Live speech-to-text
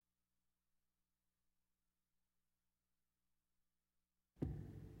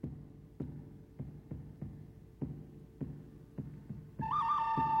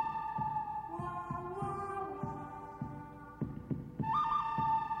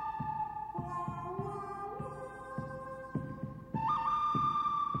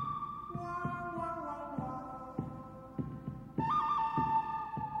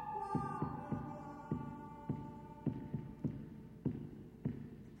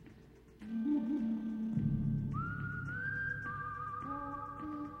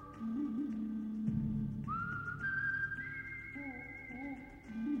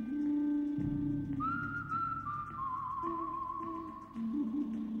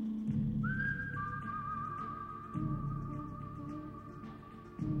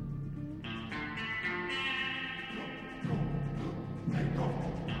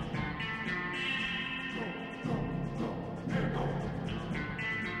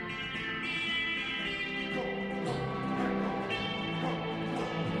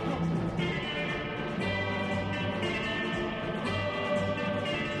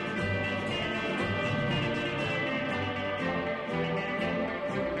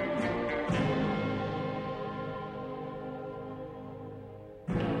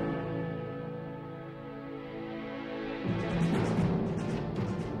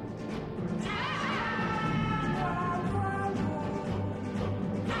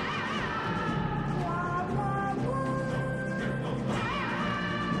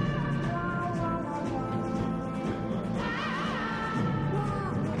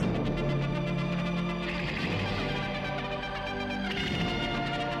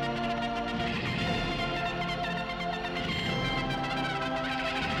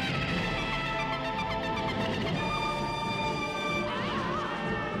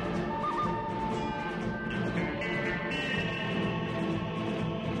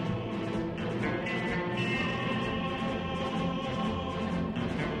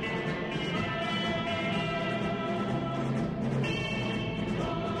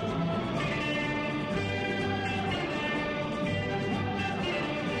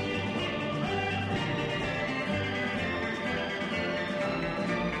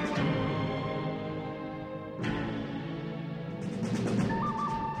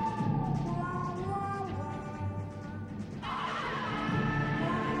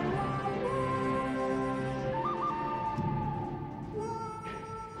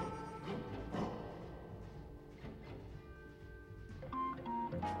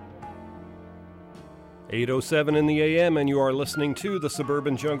8:07 in the a.m. and you are listening to the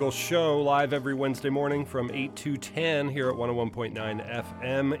Suburban Jungle Show live every Wednesday morning from 8 to 10 here at 101.9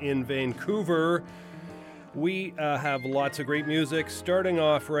 FM in Vancouver. We have lots of great music. Starting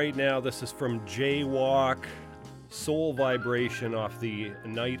off right now, this is from Jaywalk, Soul Vibration off the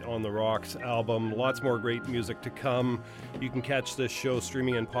Night on the Rocks album. Lots more great music to come. You can catch this show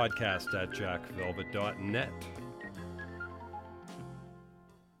streaming and podcast at jackvelvet.net.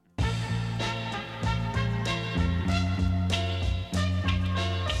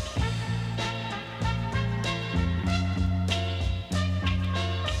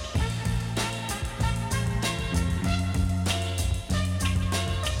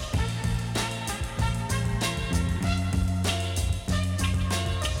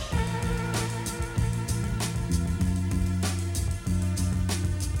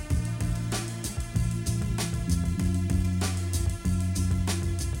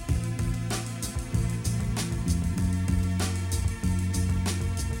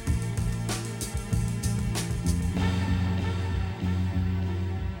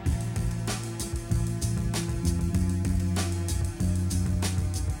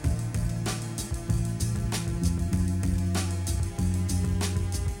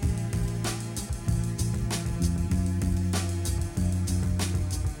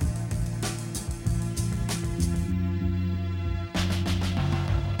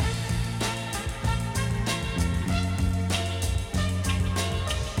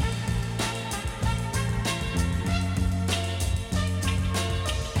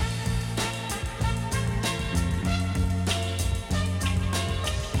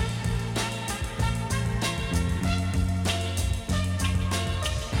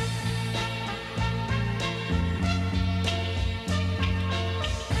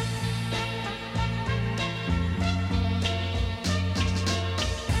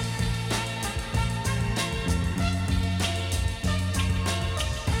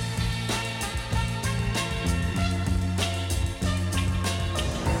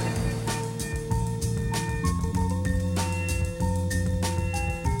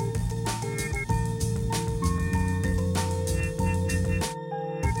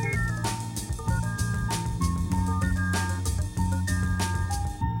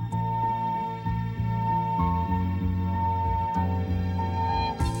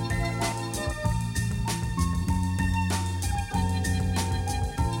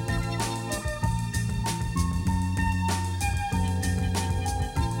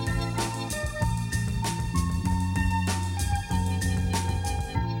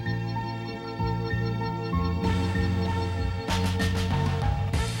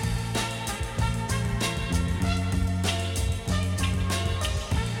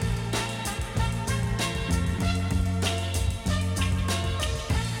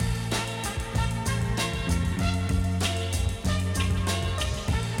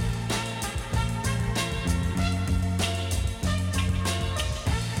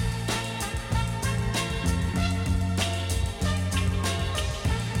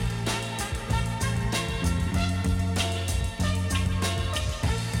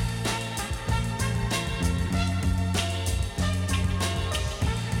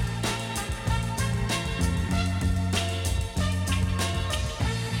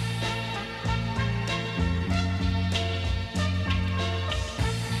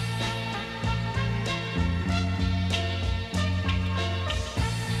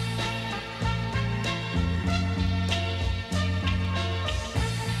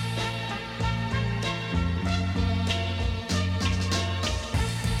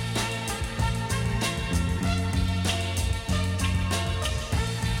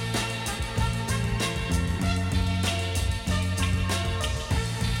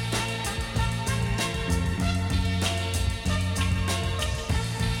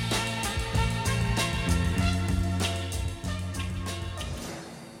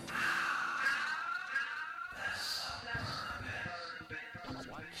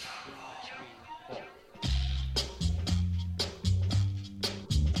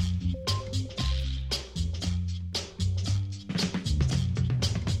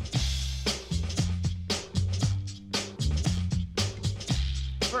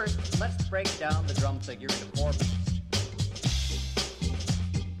 First, let's break down the drum figure into 4 beats.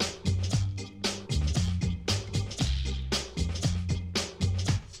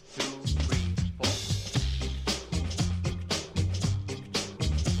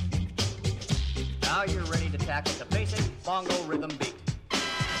 Now you're ready to tackle the basic bongo rhythm beat.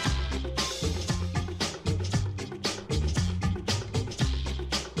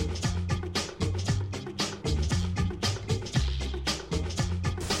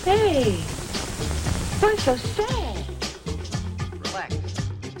 Hey! Why so sad? Relax.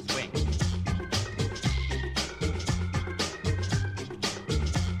 Swing.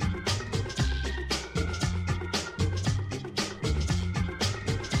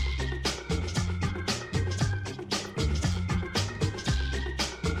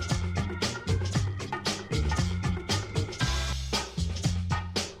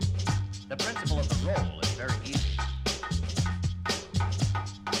 The principle of the roll is very easy.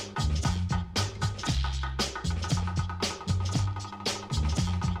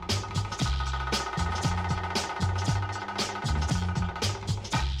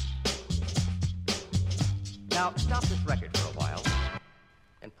 Now, stop this record for a while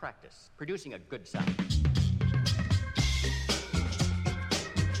and practice producing a good sound.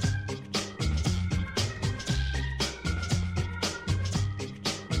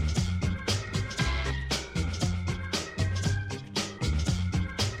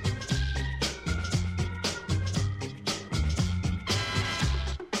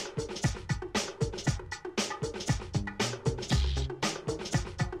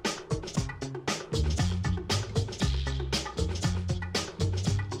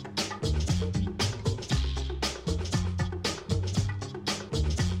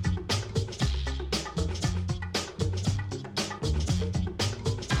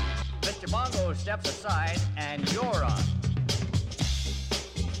 Mr. Bongo steps aside and you're on.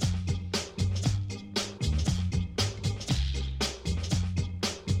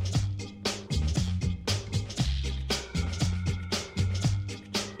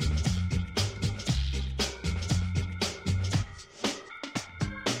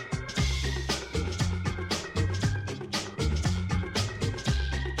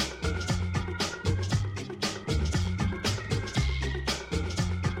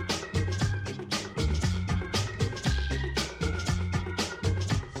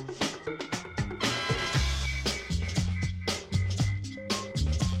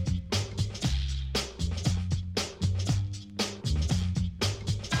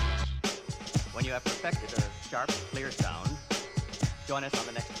 When you have perfected a sharp, clear sound, join us on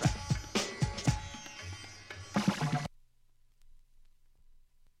the next track.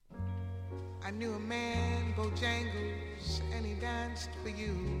 I knew a man, Bojangles, and he danced for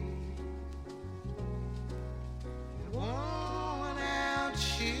you. In worn-out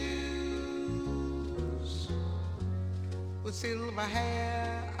shoes, with silver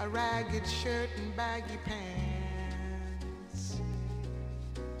hair, a ragged shirt, and baggy pants.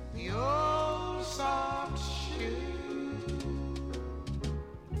 The old soft shoe.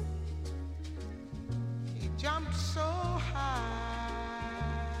 He jumped so high,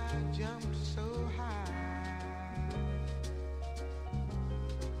 jumped so high.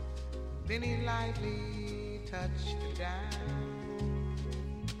 Then he lightly touched down.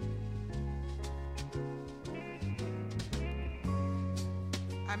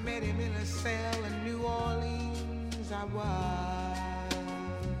 I met him in a cell in New Orleans. I was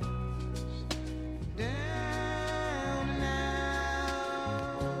down now.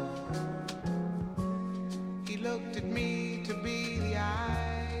 He looked at me to be the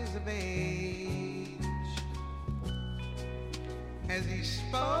eyes of age as he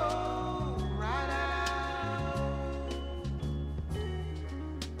spoke right out.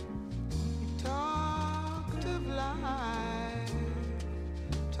 He talked of life,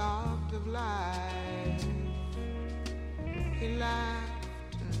 talked of life. He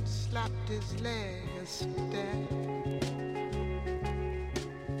laughed and slapped his leg a step.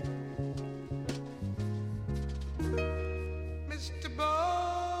 Mr.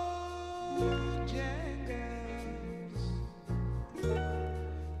 Bojangles,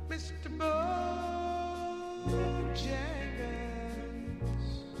 Mr. Bojangles,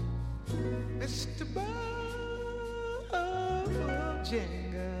 Mr. Bojangles,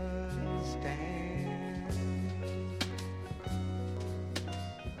 stand.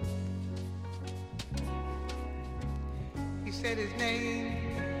 He said his name,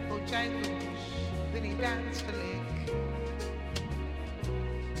 Bojangles, then he danced a lick.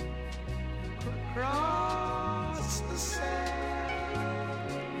 Across the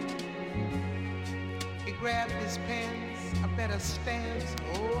sand, he grabbed his pants, a better stance.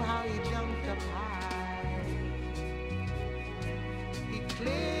 Oh, how he jumped up high. He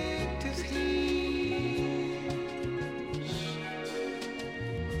clicked his heels.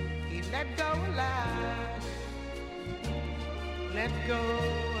 He let go a laugh, let go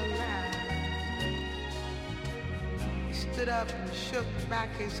a laugh. He stood up and shook back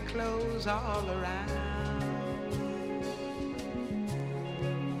his clothes all around.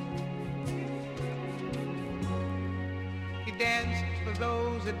 He danced for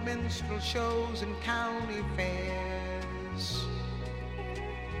clothes at minstrel shows and county fairs.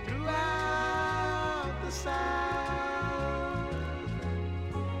 Throughout the South,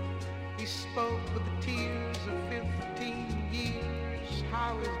 he spoke with the tears of 15 years,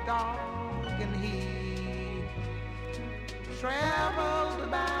 how his dog and he traveled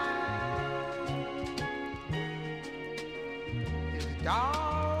about. His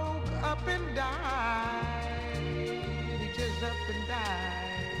dog up and died, he just up and died.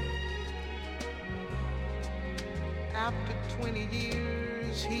 After 20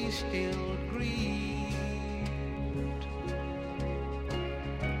 years, he still grieved.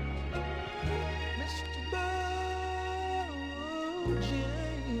 Mr. Bojangles,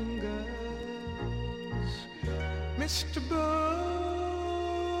 Mr. Bojangles,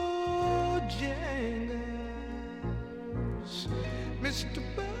 Mr.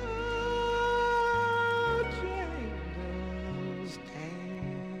 Bojangles,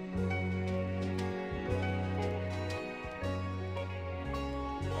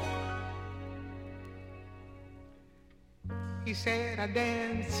 he said, I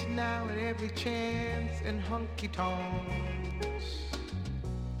dance now at every chance in honky-tonks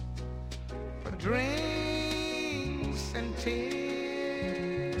for drinks and tips.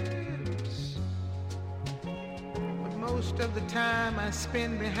 But most of the time I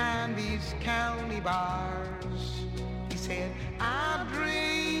spend behind these county bars. He said, I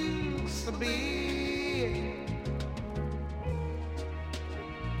drink a beer.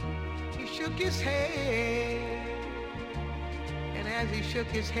 He shook his head. And as he shook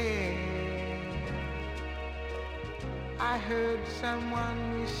his head, I heard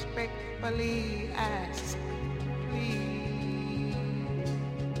someone respectfully ask, please,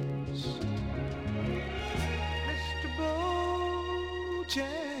 Mr. Bojangles,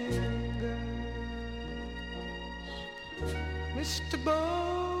 Mr.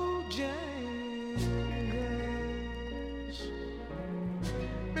 Bojangles,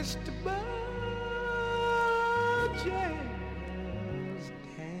 Mr. Bojangles.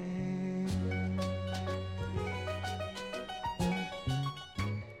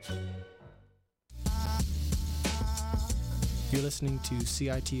 You're listening to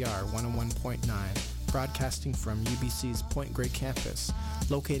CITR 101.9, broadcasting from UBC's Point Grey campus,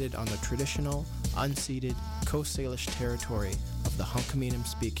 located on the traditional, unceded Coast Salish territory of the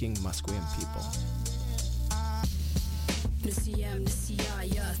Hunkaminam-speaking Musqueam people.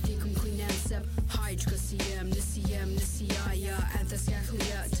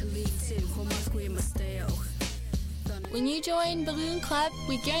 When you join Balloon Club,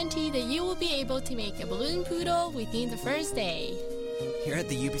 we guarantee that you will be able to make a balloon poodle within the first day. Here at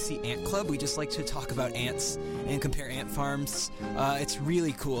the UBC Ant Club, we just like to talk about ants and compare ant farms. It's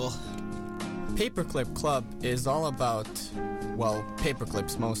really cool. Paperclip Club is all about, well,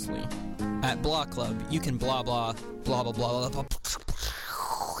 paperclips mostly. At Blah Club, you can blah blah, blah blah blah blah.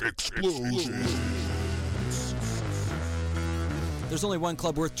 Explosion. There's only one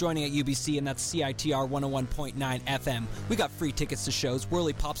club worth joining at UBC, and that's CITR 101.9 FM. We got free tickets to shows,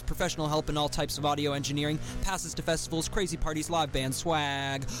 whirly pops, professional help in all types of audio engineering, passes to festivals, crazy parties, live band,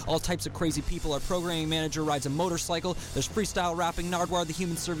 swag, all types of crazy people. Our programming manager rides a motorcycle. There's freestyle rapping, Nardwar the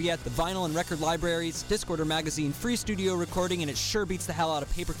Human Serviette, the vinyl and record libraries, Discorder magazine, free studio recording, and it sure beats the hell out of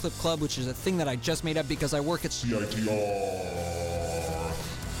Paperclip Club, which is a thing that I just made up because I work at CITR.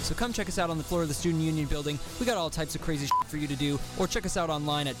 So come check us out on the floor of the Student Union building. We got all types of crazy shit for you to do, or check us out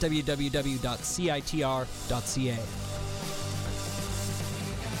online at www.citr.ca.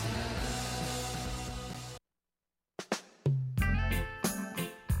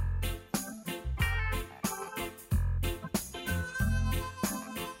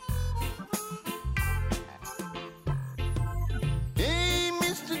 Hey,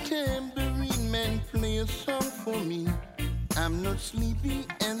 Mr. Tambourine Man, play a song for me. I'm not sleepy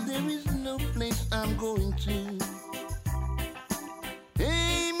and there is no place I'm going to.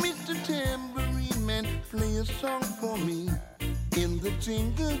 Hey, Mr. Tambourine Man, play a song for me. In the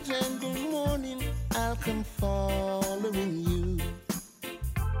jingle jangle morning, I'll come following you.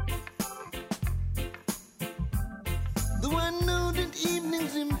 Though I know that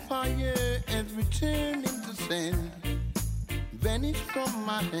evening's empire has returned into sand, vanished from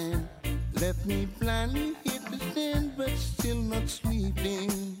my hand, left me blindly hit the stand, but still not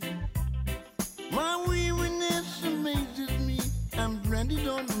sleeping. My weariness amazes me. I'm branded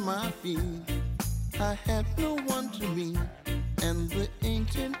on my feet. I have no one to meet, and the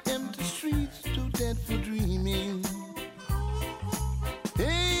ancient empty streets too dead for dreaming.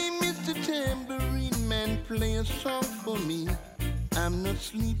 Hey, Mr. Tambourine Man, play a song for me. I'm not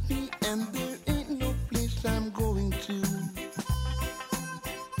sleepy, and there ain't no place I'm going to.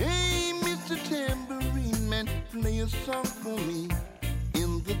 a song for me.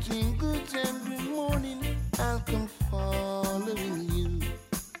 In the jingle jangle morning, I'll come following you.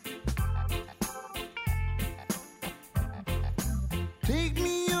 Take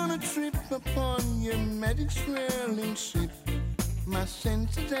me on a trip upon your magic swirling ship. My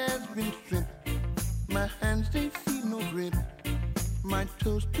senses has been stripped. My hands, they feel no grip. My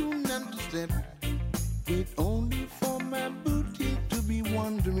toes too numb to step. Wait only for my booty to be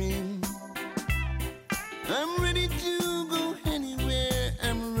wandering. I'm ready to go anywhere.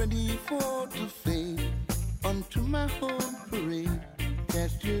 I'm ready for to fade onto my home parade.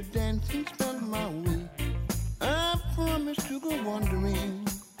 Cast your dancing spell my way. I promise to go wandering.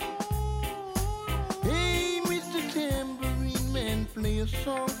 Hey, Mr. Tambourine Man, play a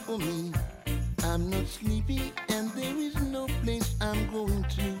song for me. I'm not sleepy and there is no place I'm going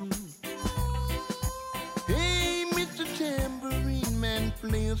to. Hey, Mr. Tambourine Man,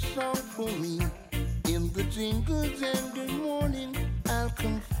 play a song for me. In the jingle jangle morning, I'll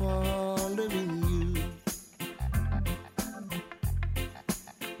come following you.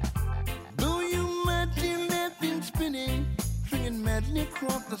 Though you might till have been spinning, swinging madly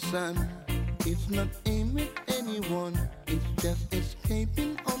across the sun, it's not aiming at anyone, it's just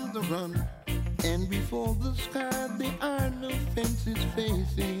escaping on the run. And before the sky there are no fences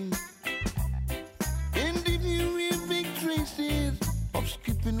facing. And if you hear big traces of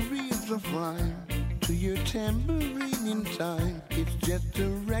skipping reels of rhyme to your tambourine in time, it's just a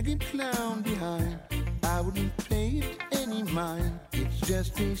ragged clown behind. I wouldn't pay it any mind. It's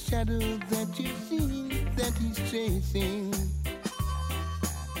just a shadow that you're seeing that he's chasing.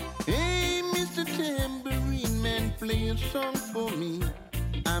 Hey, Mr. Tambourine Man, play a song for me.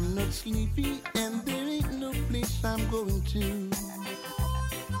 I'm not sleepy and there ain't no place I'm going to.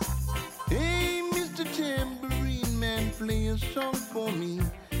 Hey, Mr. Tambourine Man, play a song for me.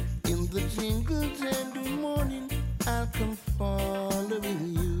 In the jingle jangle morning, I'll come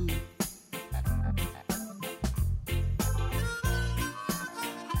following you.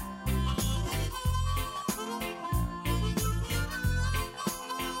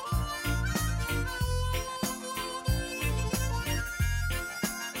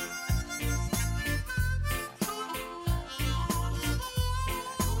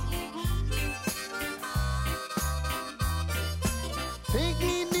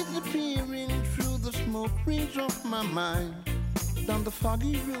 Rings off my mind, down the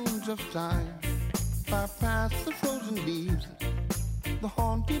foggy rooms of time, far past the frozen leaves, the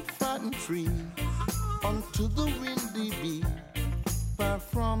haunted frightened trees, onto the windy beach, far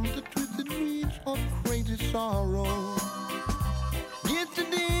from the twisted reach of crazy sorrow.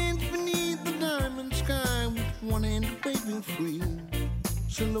 Yesterday beneath the diamond sky, with one hand waving free,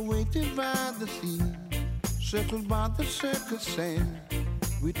 silhouetted by the sea, circled by the circus sand,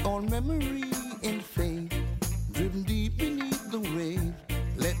 with all memory and faith, driven deep beneath the waves.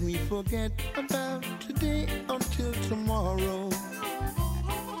 Let me forget about today until tomorrow.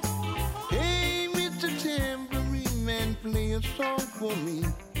 Hey, Mr. Tambourine Man, play a song for me.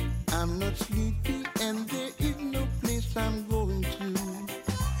 I'm not sleepy and there is no place I'm going to.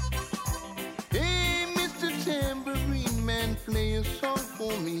 Hey, Mr. Tambourine Man, play a song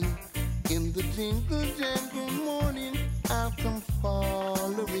for me. In the jingle jangle morning, I'll come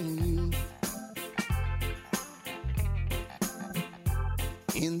following you.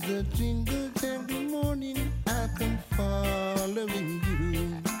 In the jingle jangle morning, I'll come following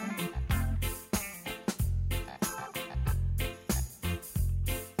you.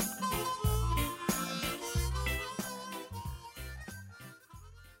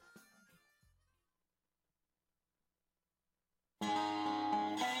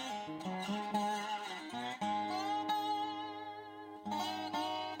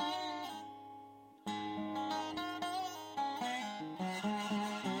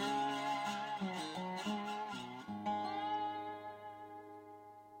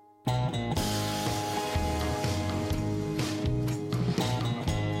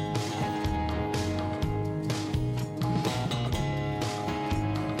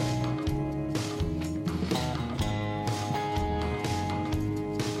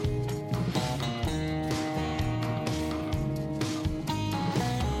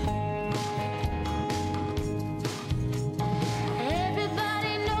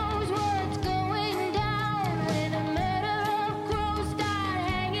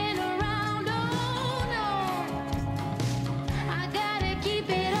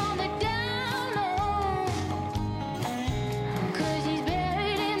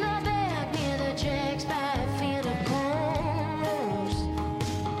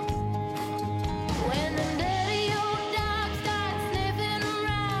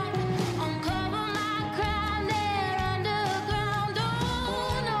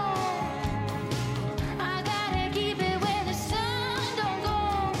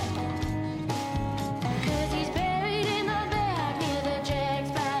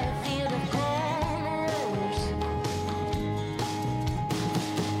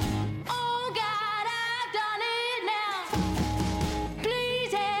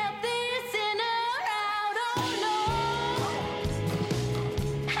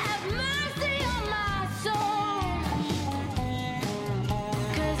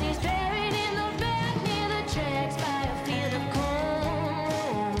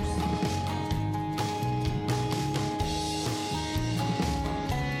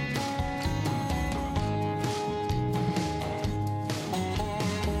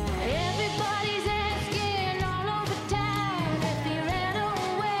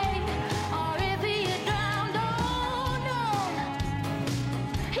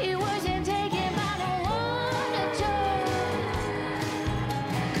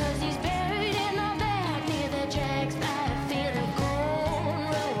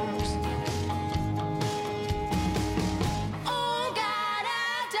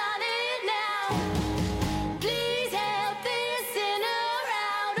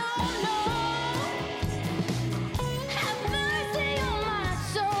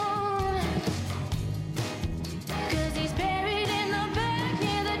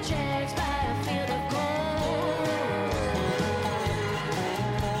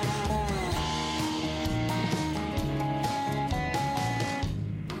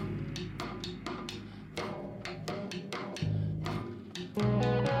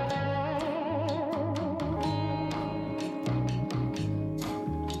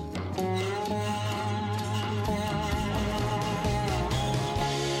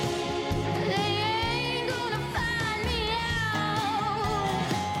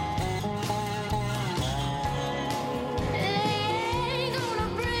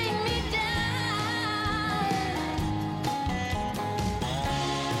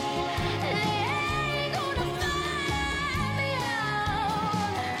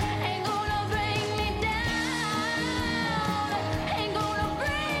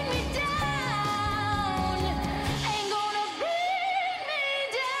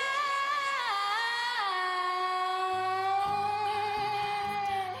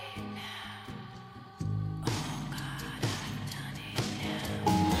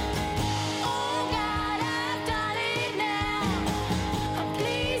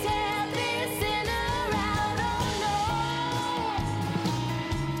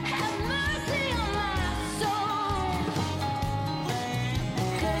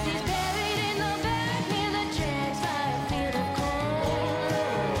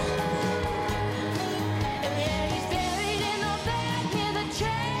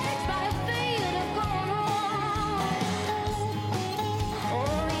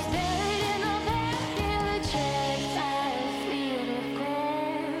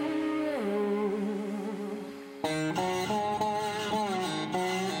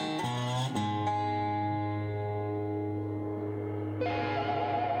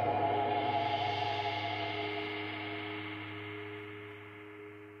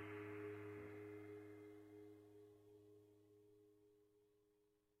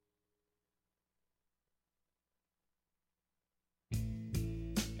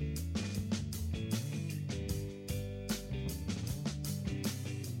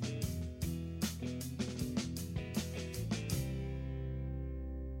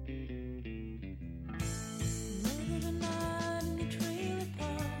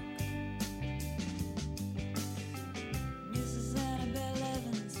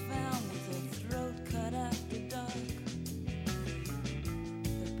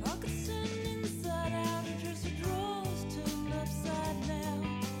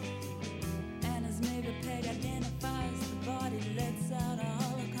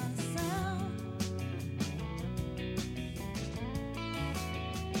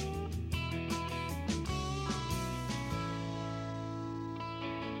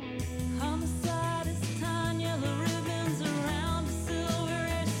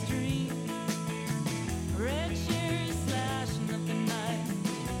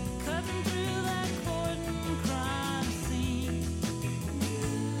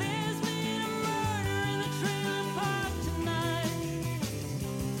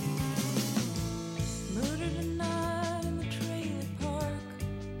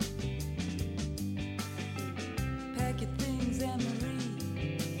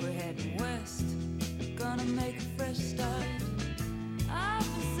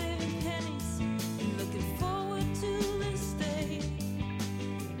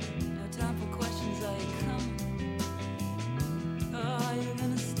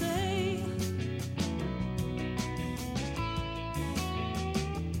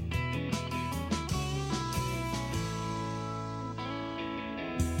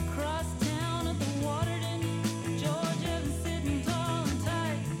 George Evans sitting tall and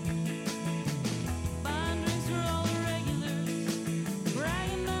tight. Buying drinks for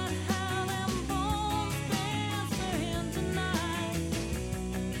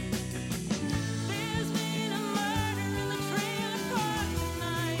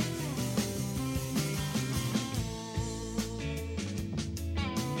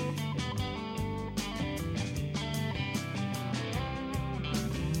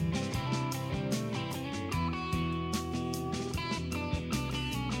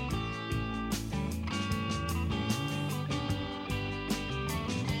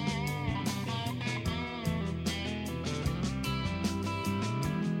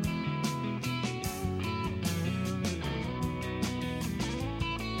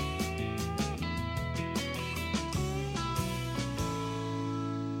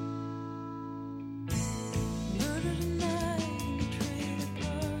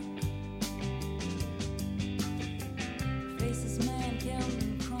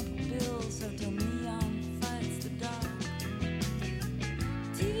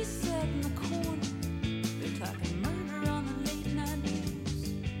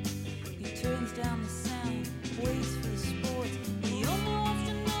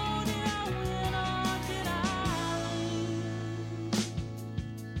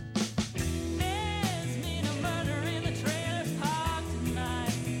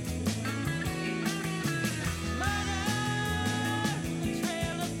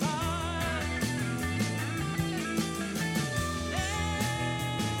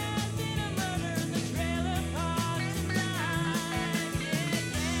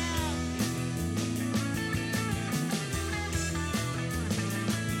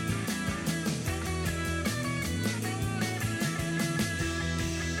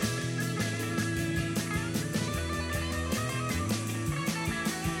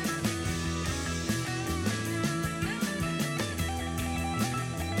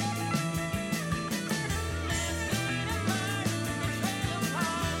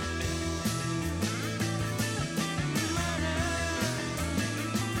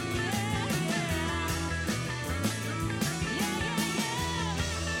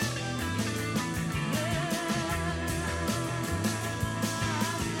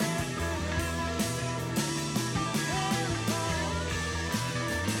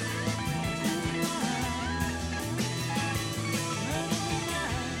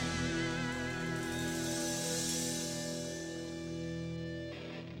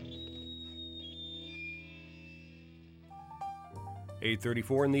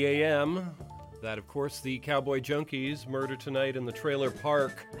 8:34 in the a.m. That, of course, the Cowboy Junkies, Murder Tonight in the Trailer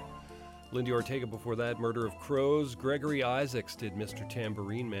Park. Lindy Ortega before that, Murder of Crows. Gregory Isaacs did Mr.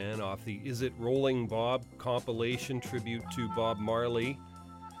 Tambourine Man off the Is It Rolling Bob compilation tribute to Bob Marley.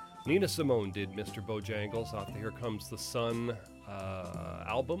 Nina Simone did Mr. Bojangles off the Here Comes the Sun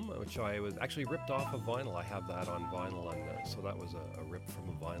album, which I was actually ripped off of vinyl. I have that on vinyl, and so that was a rip from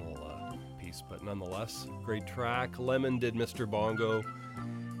a vinyl piece, but nonetheless, great track. Lemon did Mr. Bongo,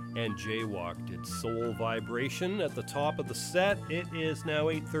 and Jaywalk did Soul Vibration at the top of the set. It is now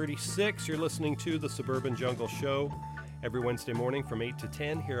 8:36. You're listening to the Suburban Jungle Show every Wednesday morning from 8 to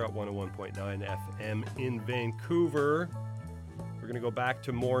 10 here at 101.9 FM in Vancouver. We're going to go back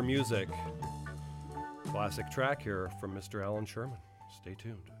to more music. Classic track here from Mr. Alan Sherman. Stay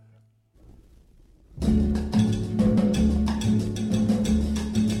tuned.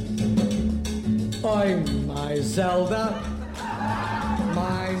 Oi, my Zelda,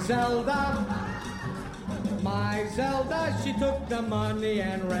 my Zelda, my Zelda, she took the money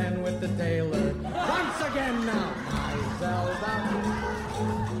and ran with the tailor. Once again now, my Zelda,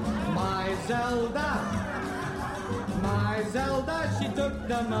 my Zelda. My Zelda, she took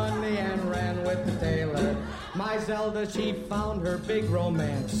the money and ran with the tailor. My Zelda, she found her big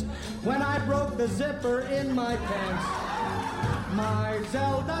romance when I broke the zipper in my pants. My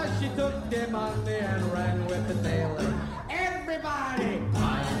Zelda, she took the money and ran with the tailor. Everybody!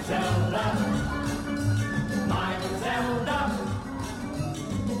 My Zelda, my Zelda,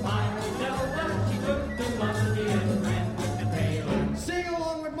 my Zelda, she took the money and ran with the tailor. Sing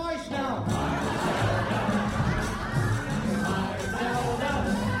along with Moish now. My Zelda.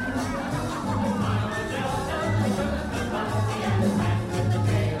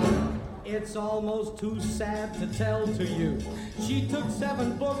 It's almost too sad to tell to you. She took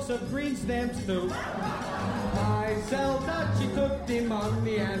 7 books of green stamps too. My Zelda, she took the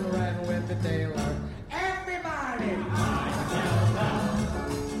money and ran with the tailor. Everybody! My Zelda,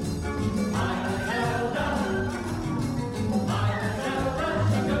 my Zelda, my Zelda,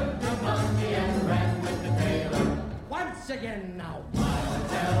 she took the money and ran with the tailor. Once again now. My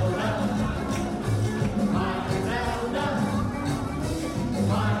Zelda, my Zelda,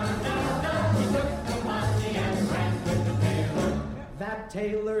 my That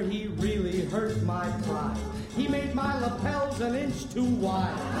tailor, he really hurt my pride. He made my lapels an inch too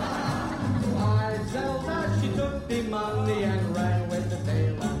wide. My Zelda, she took the money and ran with the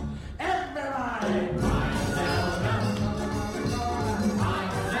tailor. Everybody! My Zelda, my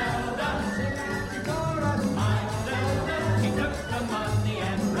Zelda, my Zelda, she took the money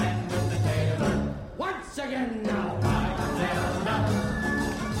and ran with the tailor. Once again now! My Zelda,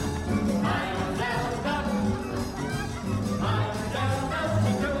 my Zelda, my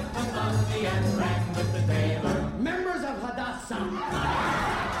and ran with the tailor. Members of Hadassah.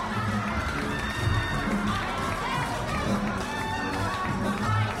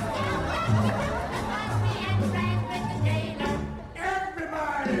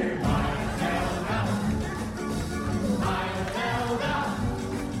 Everybody. My Zelda. My Zelda.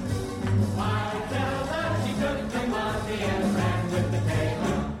 My Zelda. She took the money and ran with the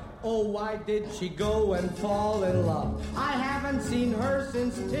tailor. Oh, why did she go and fall in love? I haven't seen her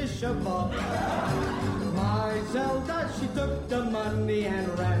since Tisha B'Av. My Zelda, she took the money and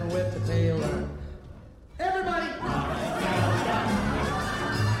ran with the tailor. Everybody! My Zelda!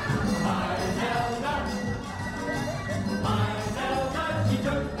 My Zelda! My Zelda, she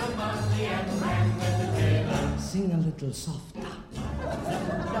took the money and ran with the tailor. Sing a little softer.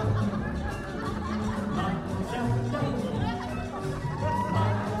 My Zelda!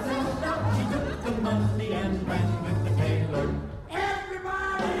 She took the money and ran with the tailor.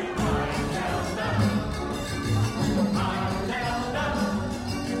 Everybody! My Zelda! My Zelda!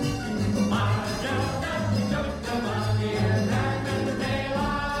 My Zelda! She took the money and ran with the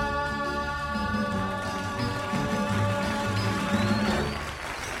tailor.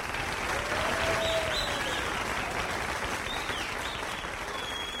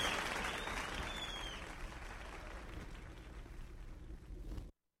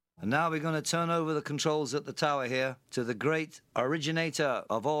 And now we're going to turn over the controls at the tower here to the great originator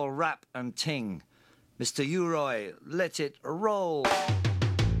of all rap and ting, Mr. U-Roy. Let it roll.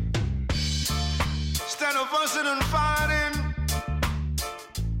 Instead of fussing and fighting,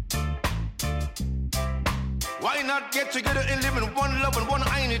 why not get together and live in one love and one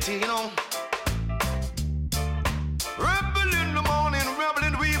unity, you know? Rebel in the morning, rebel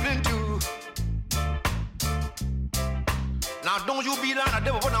in the evening too. Now don't you be like the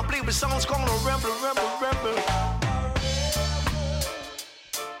devil when I play with songs called a rebel, rebel, rebel.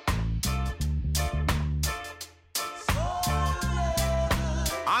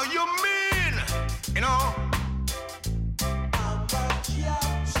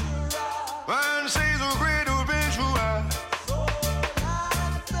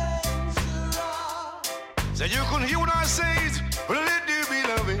 You can hear what I say, but let there be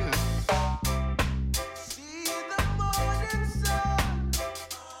loving. See the morning sun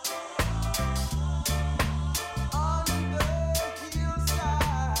on the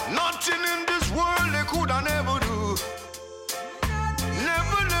hillside. Nothing in this world they could I never do.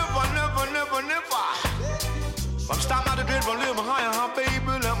 Never, never, never, never, never. I'm stopping out the bed, but I'm living higher,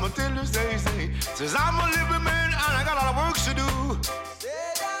 baby. Let me tell you, say. Says I'm a living man and I got a lot of work to do.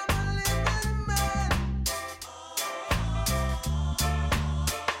 Said I'm a living man.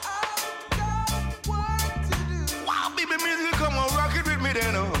 I've got work to do. Wow, baby, music, come on, rock it with me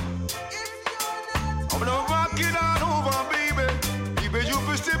then. If you're not I'm gonna rock it on over, baby. Baby, you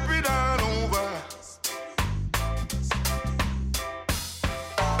can step it on over.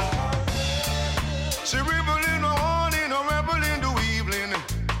 She rebel in the morning, or rebel in the evening.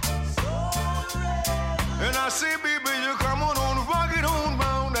 And I say, baby, you come on, rock it on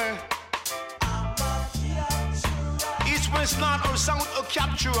round there. East, west, north, or south, or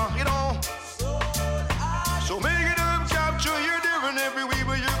capture, you know. So make it up, capture, you're different every week,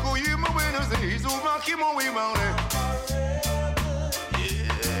 but you go, you my Wednesday, so rock him on way round there.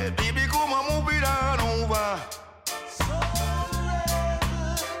 Yeah, baby, come on, move it on over.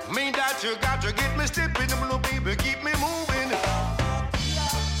 Mean that you got to get me stepping, little baby, keep me moving.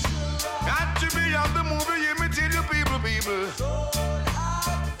 Got to be on the move, you me tell you people.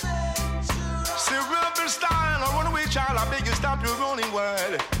 See rebel style, I run away, child, I beg you stop your running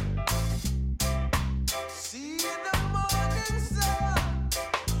wild. see the morning sun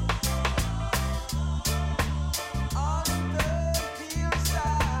on the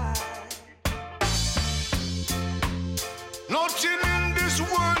hillside. Nothing in this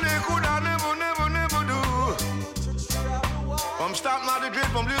world they could I never, never, never do. I'm starting out the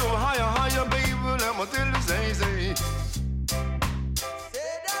drip, I'm little higher, baby, let me tell you, say.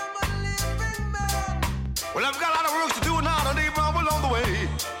 Said I'm a living man. Well, I've got a lot of work to do now, and they bump along the way.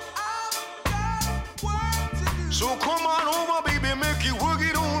 I've got work to do. So come on over, baby, make you work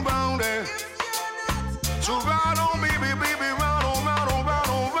it on round there. If you're not So ride on, baby, ride on, ride on, ride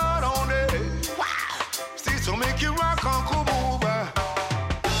on, ride on there. Wow. See, so make you rock and come over.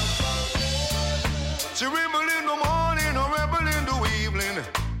 She rebel in the morning, or rebel in the evening.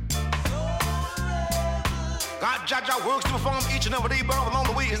 God, Jaja works to perform each and every day, but along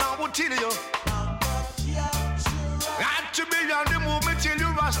the way is I will tell you. Got to be on the movement till you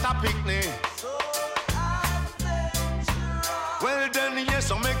Rasta picnic. Well then,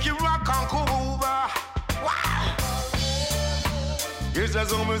 yes, I'll make you rock and come over. Wow. Yes,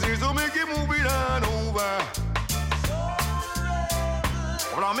 that's almost it, so make you move it on over.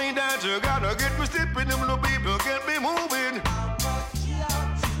 Well, I mean that you gotta get me stepping, them little people get me moving.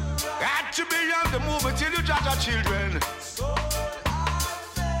 Got to be on the movement till you judge our children.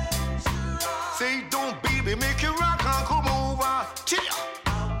 Say, don't baby, make you rock and come over. Chill.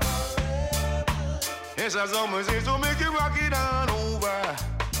 Yes, that's almost it, so make you rock it on over.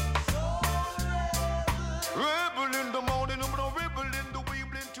 Rebel in the morning, I'm gonna rebel in the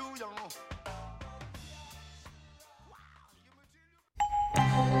evening too, young.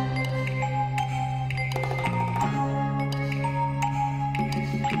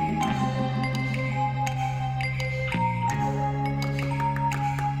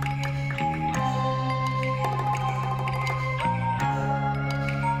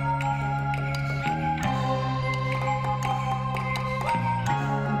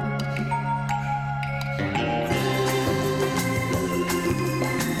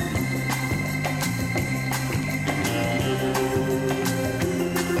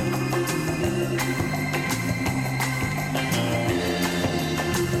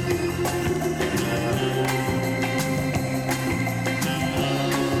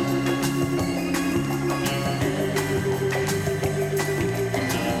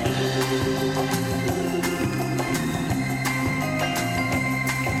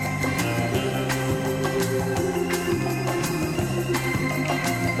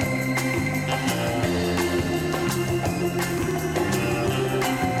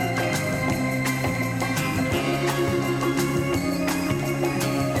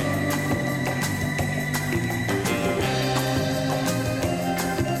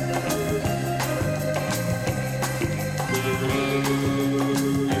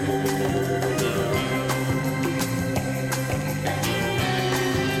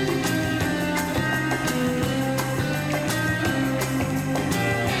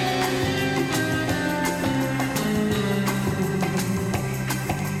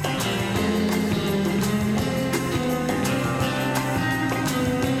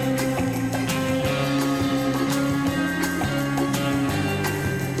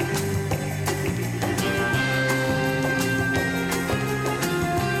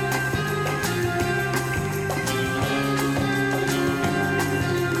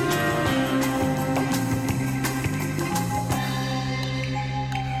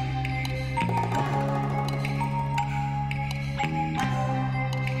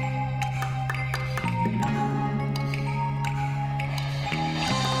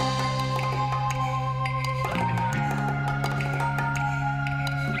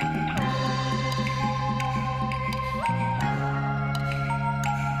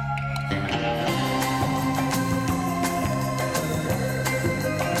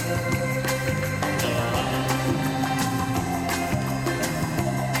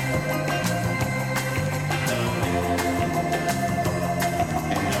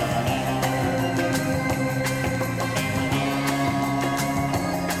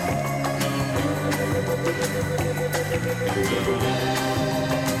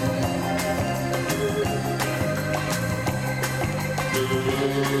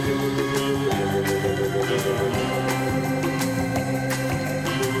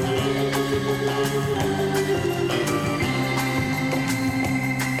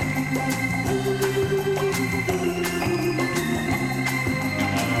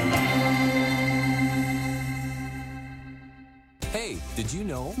 did you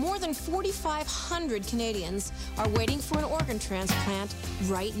know? More than 4,500 Canadians are waiting for an organ transplant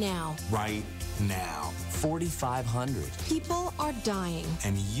right now. Right now. 4,500. People are dying.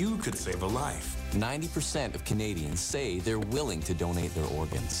 And you could save a life. 90% of Canadians say they're willing to donate their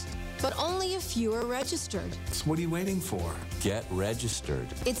organs. But only a few are registered. So what are you waiting for? Get registered.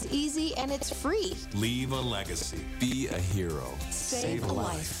 It's easy and it's free. Leave a legacy. Be a hero. Save a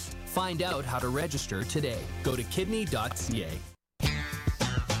life. Find out how to register today. Go to kidney.ca.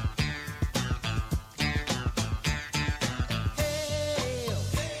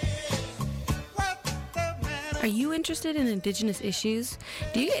 Are you interested in Indigenous issues?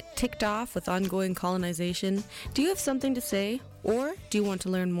 Do you get ticked off with ongoing colonization? Do you have something to say? Or do you want to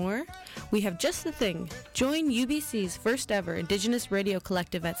learn more? We have just the thing. Join UBC's first ever Indigenous radio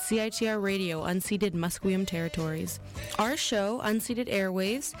collective at CITR Radio, unceded Musqueam Territories. Our show, Unceded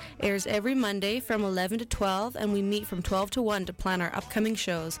Airwaves, airs every Monday from 11 to 12, and we meet from 12 to 1 to plan our upcoming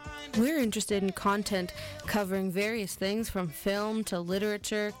shows. We're interested in content covering various things from film to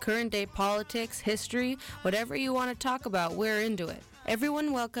literature, current day politics, history, whatever you want to talk about, we're into it.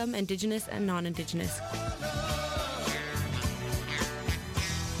 Everyone welcome, Indigenous and non-Indigenous.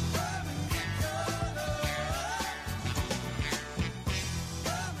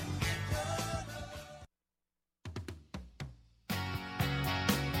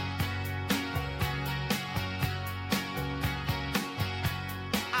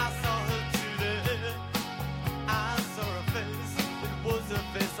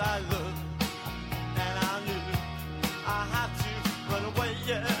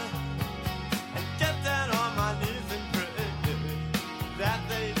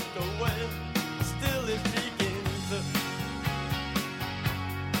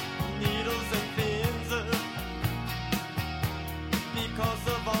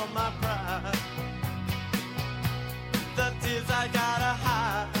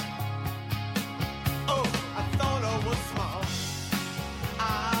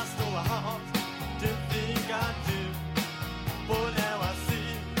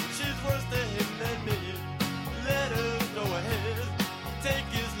 Take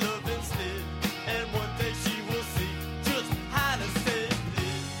his love instead.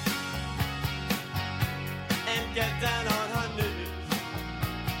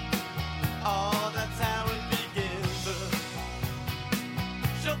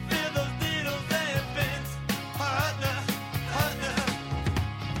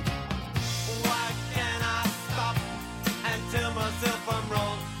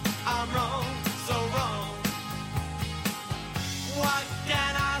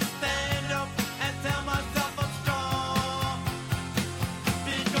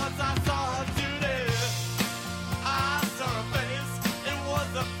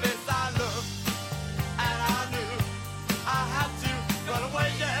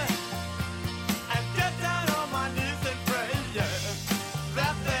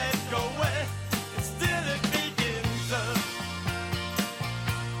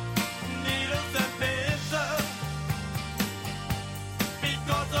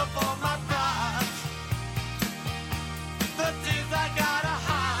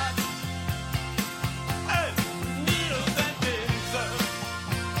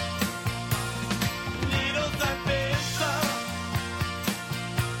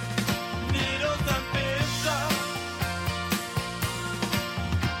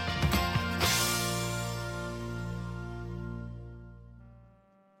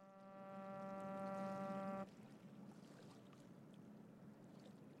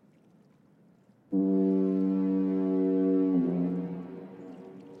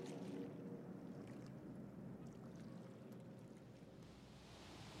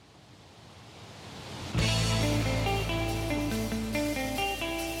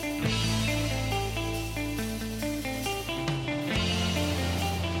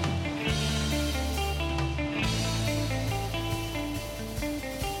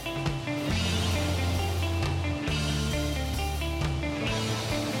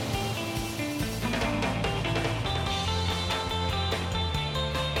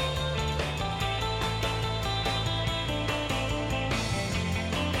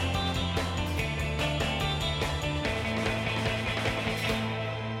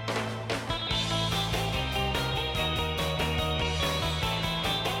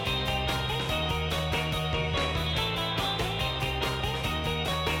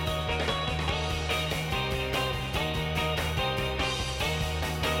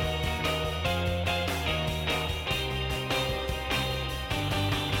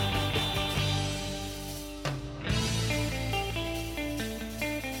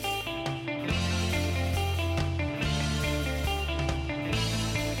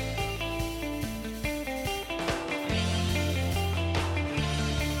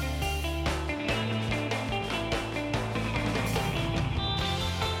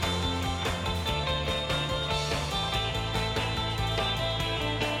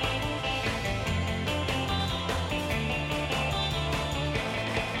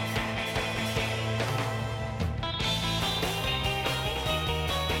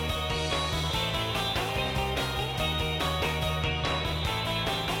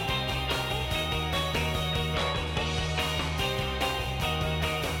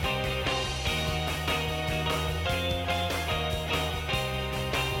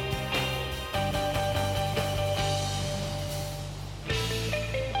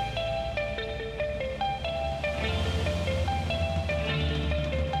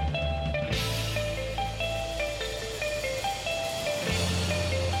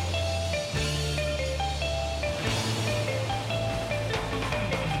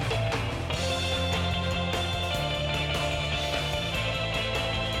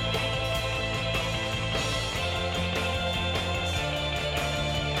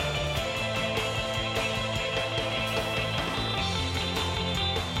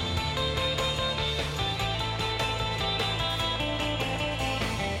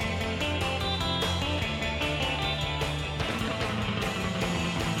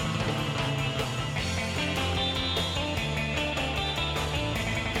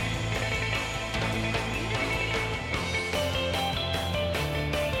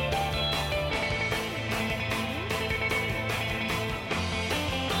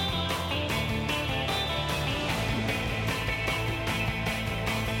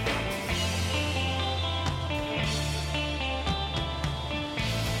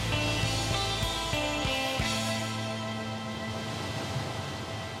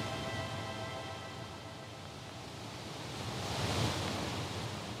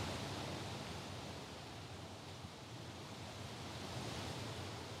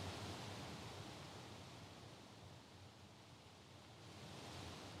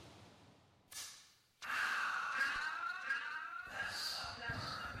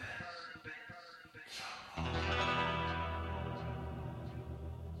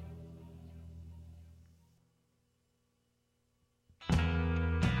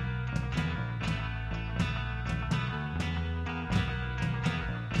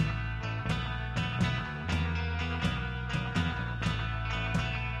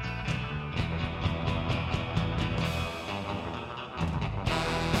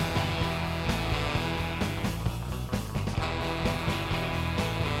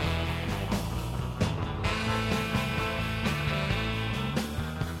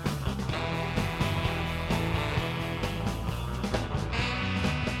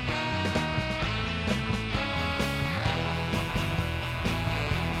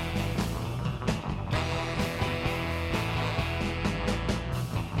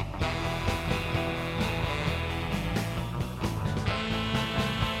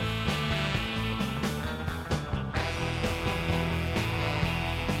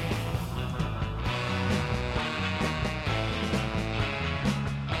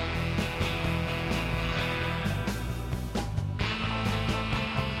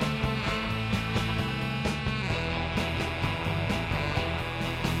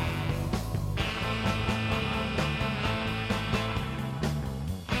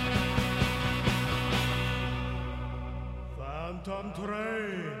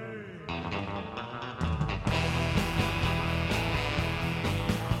 train.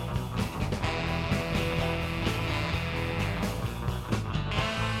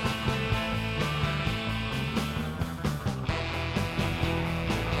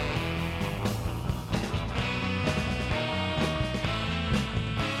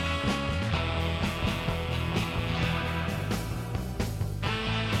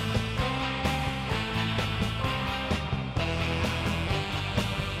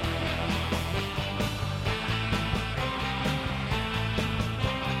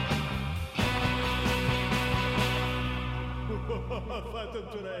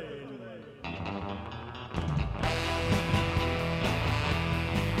 Phantom train.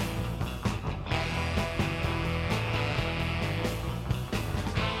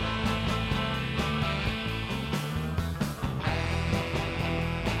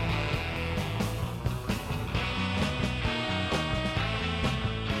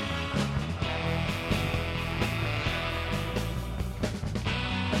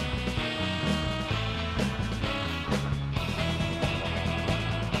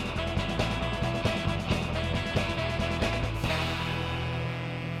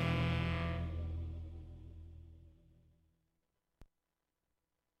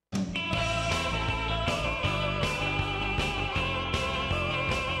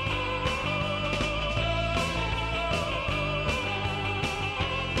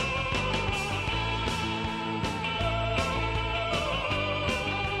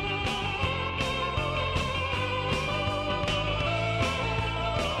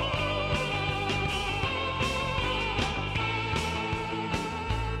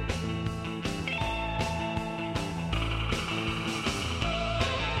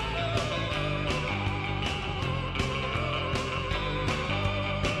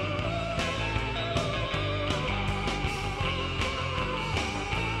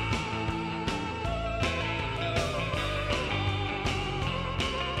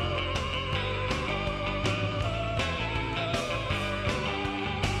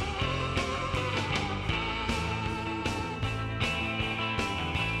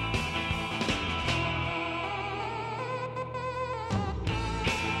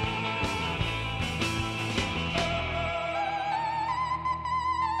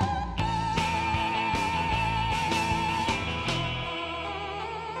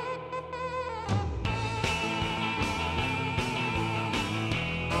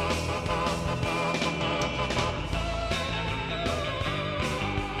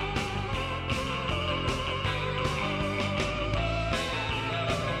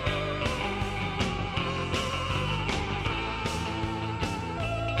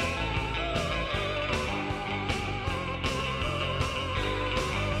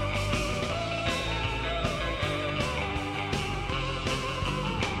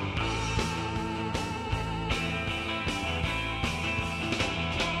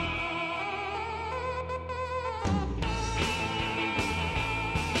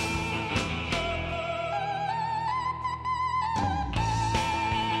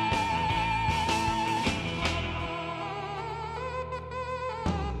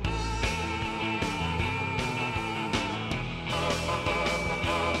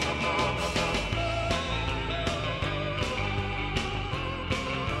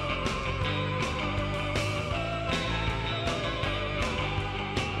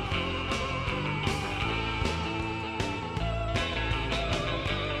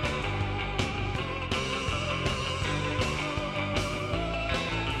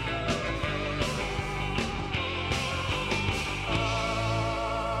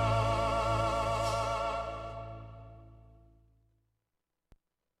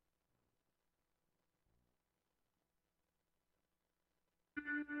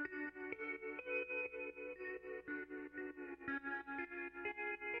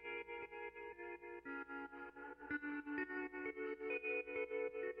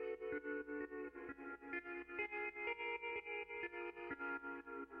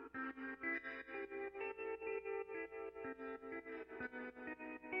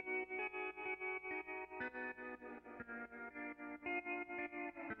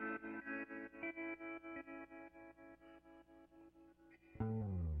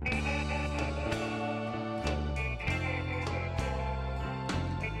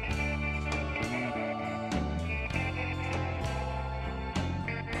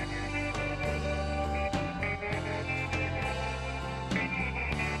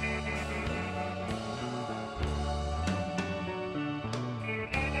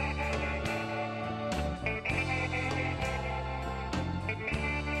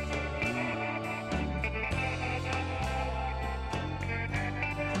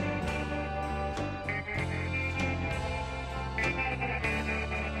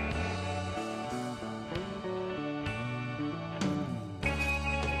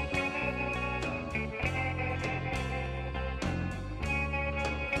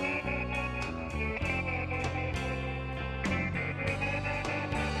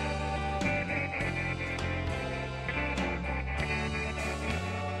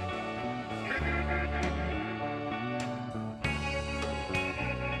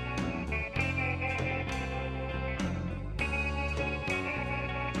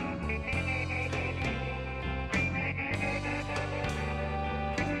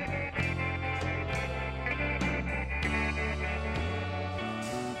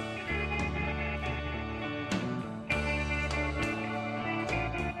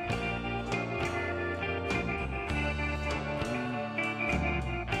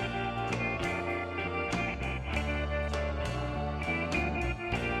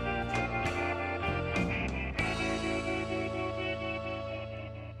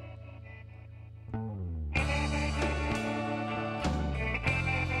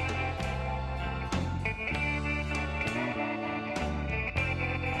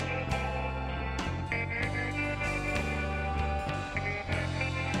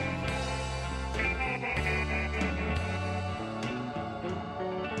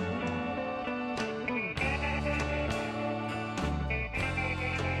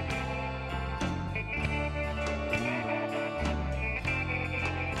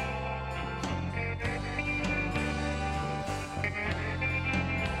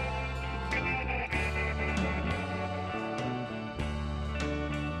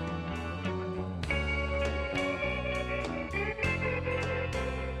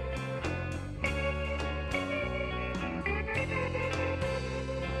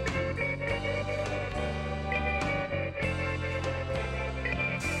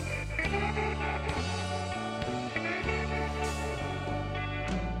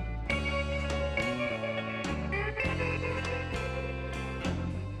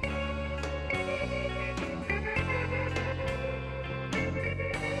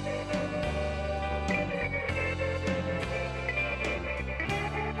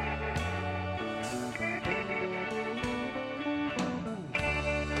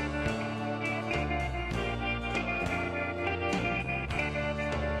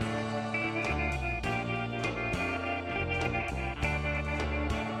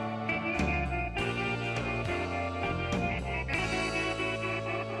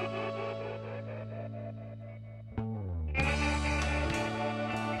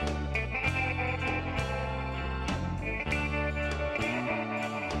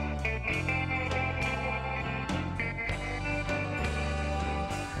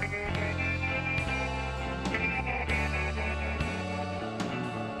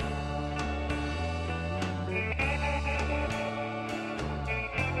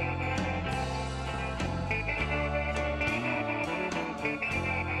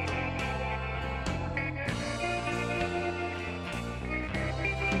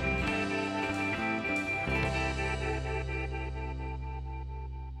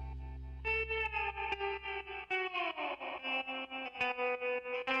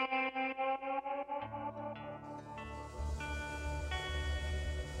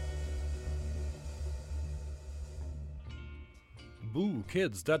 Boo,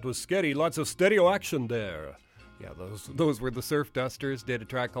 kids, that was scary. Lots of stereo action there. Yeah, those were the Surf Dusters. Did a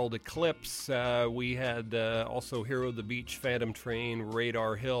track called Eclipse. We had also Hero of the Beach, Phantom Train,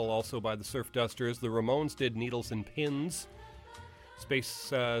 Radar Hill, also by the Surf Dusters. The Ramones did Needles and Pins.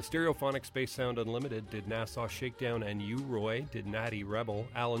 Stereophonic Space Sound Unlimited did Nassau Shakedown, and U-Roy did Natty Rebel.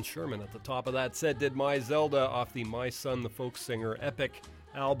 Alan Sherman at the top of that set did My Zelda off the My Son the Folk Singer epic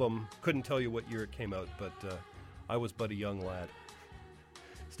album. Couldn't tell you what year it came out, but I was but a young lad.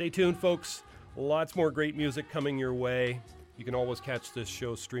 Stay tuned, folks. Lots more great music coming your way. You can always catch this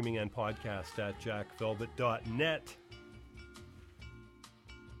show streaming and podcast at jackvelvet.net.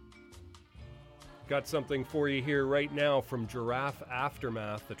 Got something for you here right now from Giraffe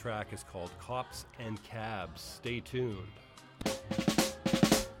Aftermath. The track is called Cops and Cabs. Stay tuned.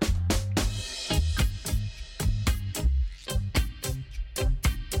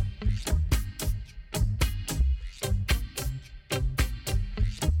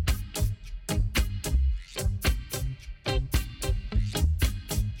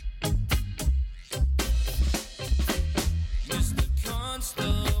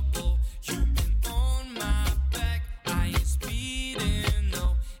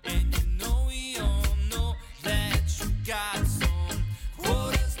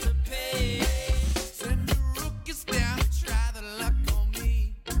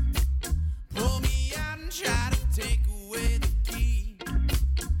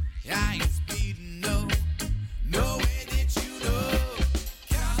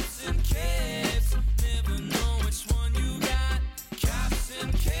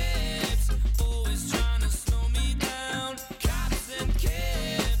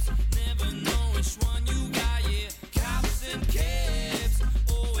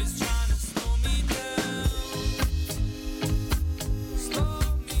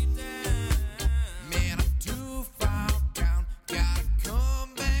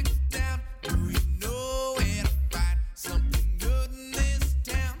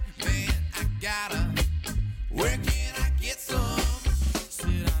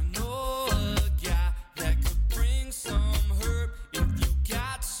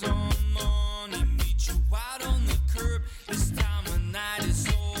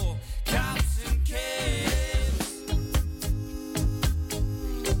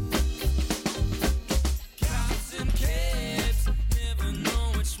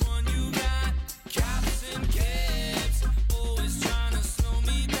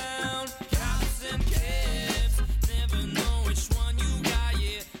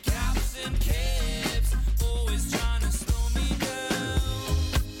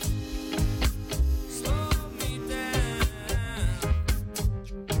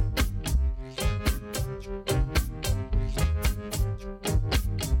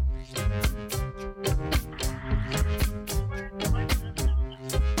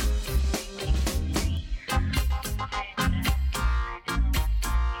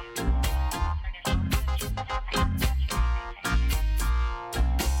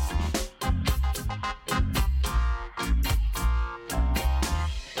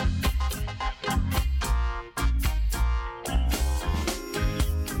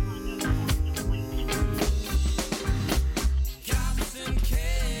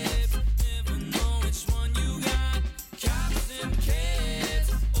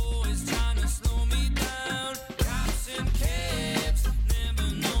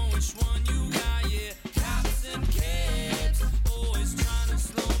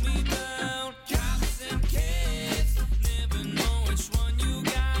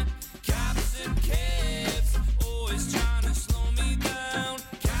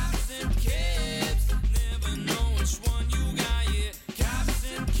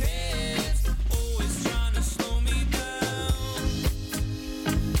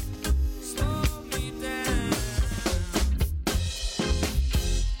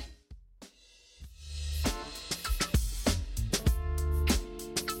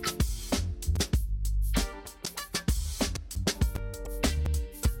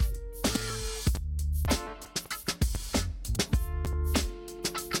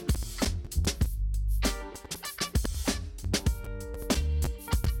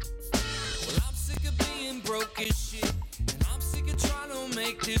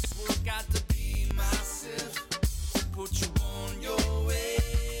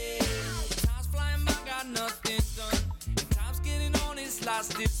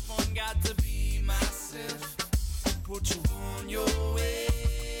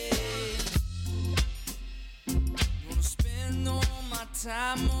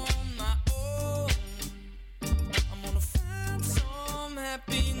 Time on my own. I'm gonna find some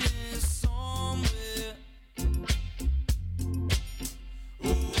happiness somewhere.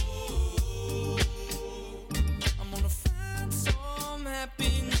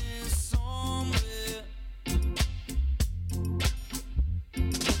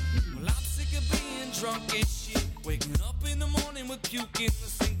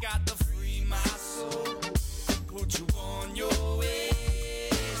 think got to free my soul. Put you on your way.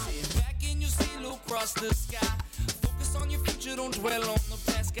 Sit back in your seat, look across the sky. Focus on your future, don't dwell on the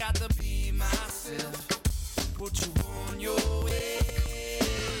past. Got to be myself. Put you on your way.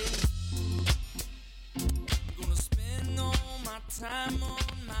 I'm gonna spend all my time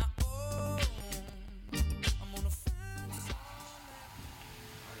on my own. I'm gonna find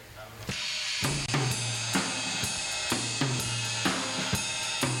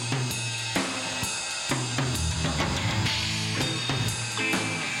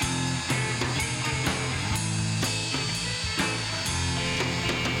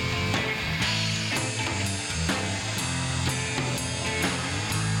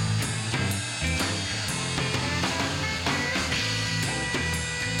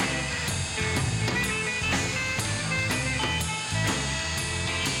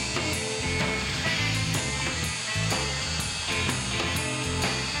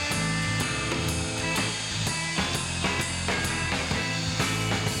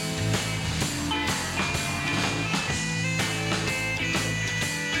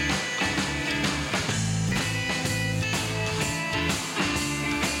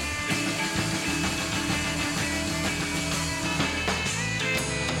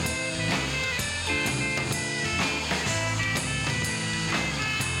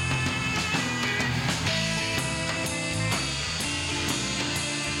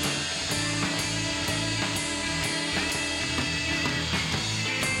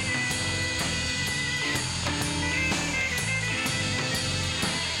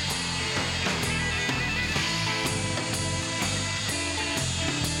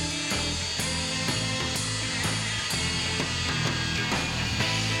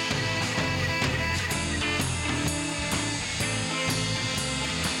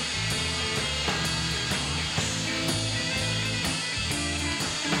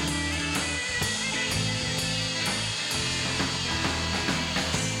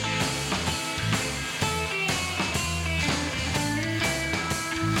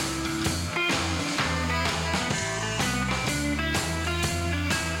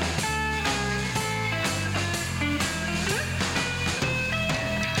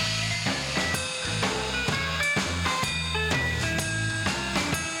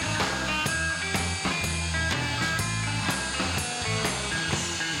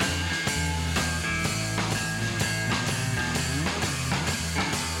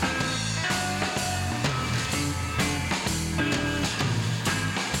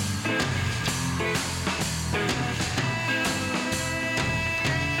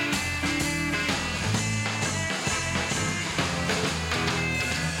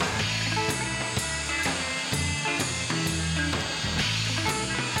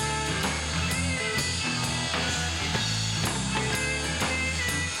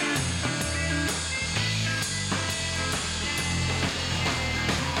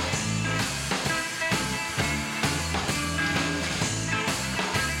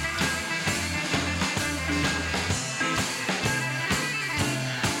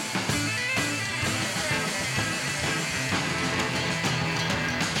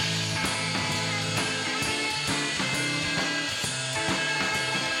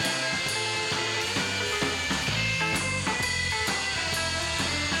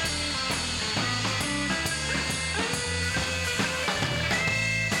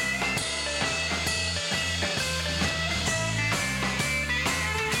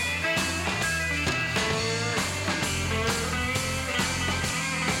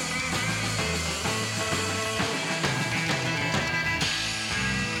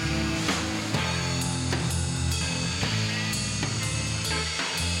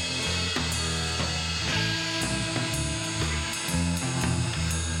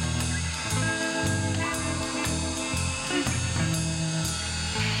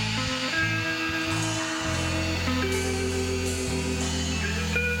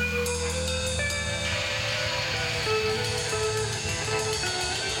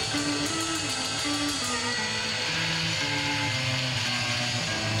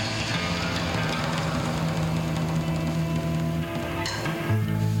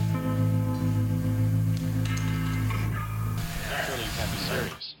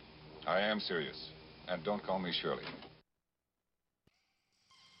am serious. And don't call me Shirley.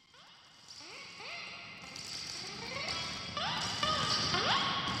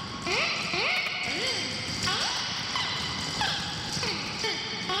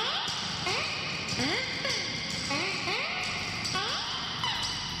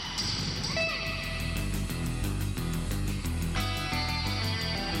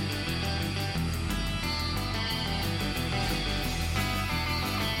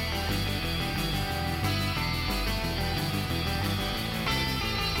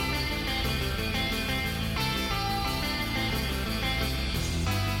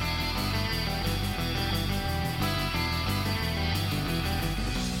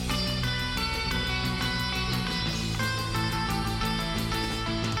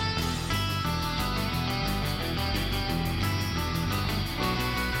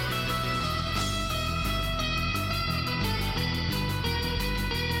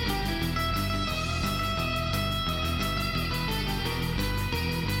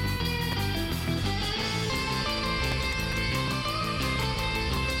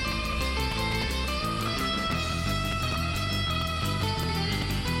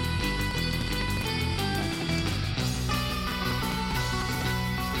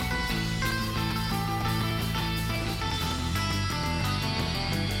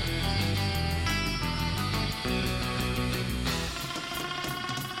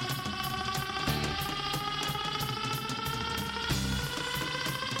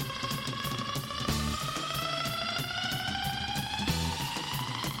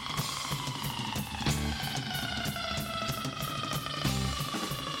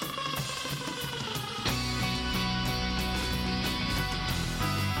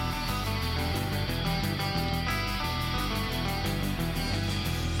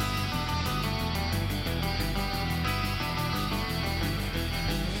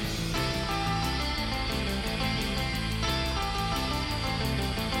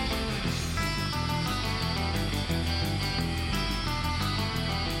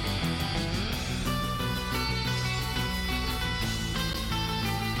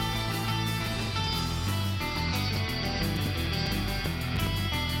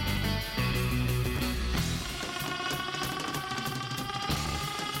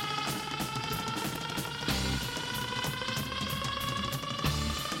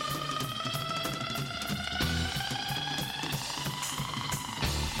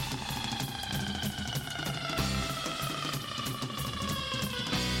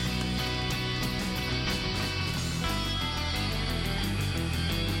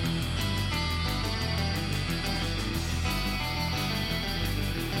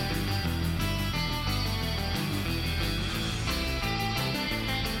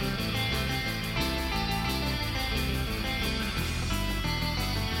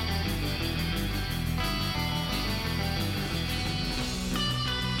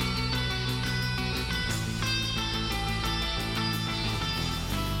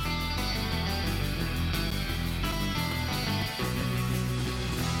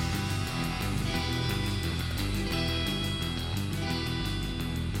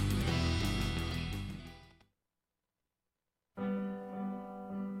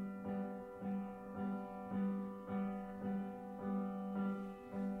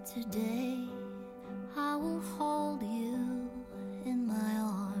 Today I will hold you in my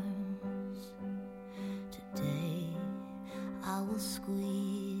arms. Today I will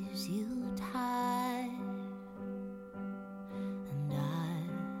squeeze you tight, and I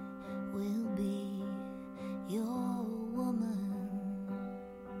will be your woman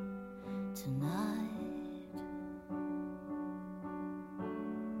tonight.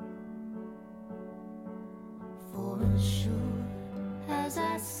 For as sure as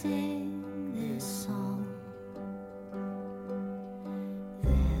I sing this song,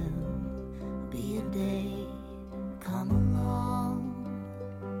 there'll be a day come along,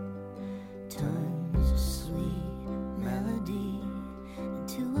 turns a sweet melody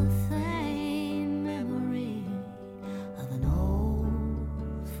into a faint memory of an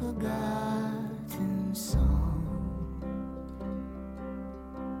old forgotten song.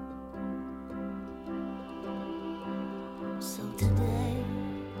 So today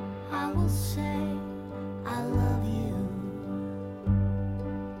I will say I love you,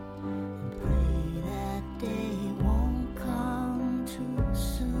 and pray that day won't come too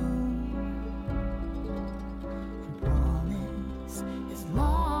soon, and promise as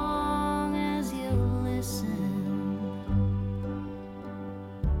long as you listen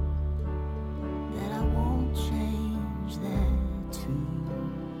that I won't change that tune.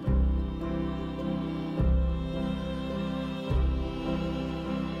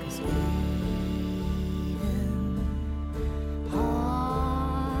 'Cause even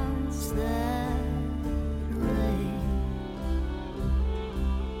hearts that race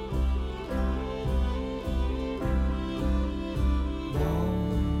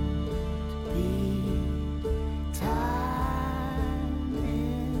won't be time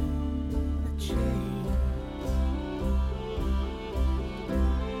in the chase.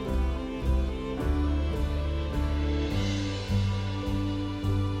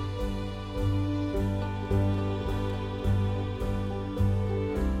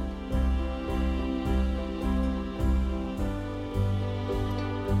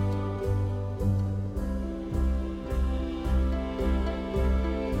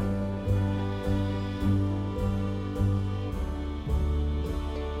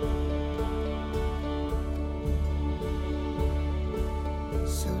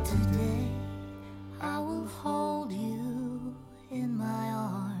 So today I will hold you in my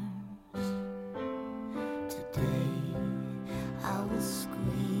arms. Today I will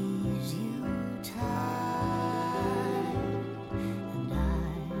squeeze you tight, and I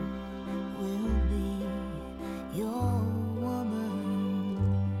will be your woman.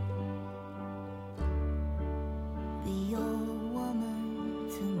 Be your woman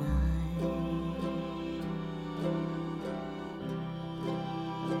tonight.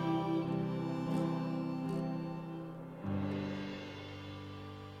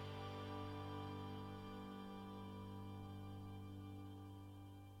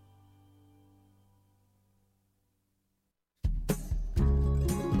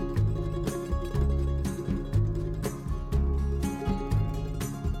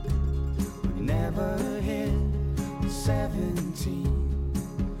 Never hit 17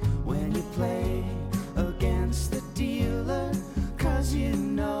 when you play against the dealer, 'cause you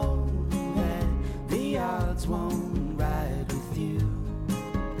know that the odds won't ride with you.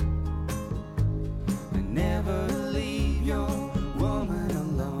 And never leave your woman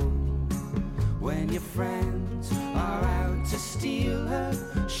alone when your friends are out to steal her.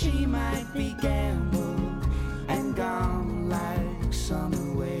 She might be gambled and gone like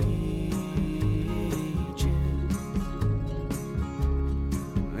summer wages.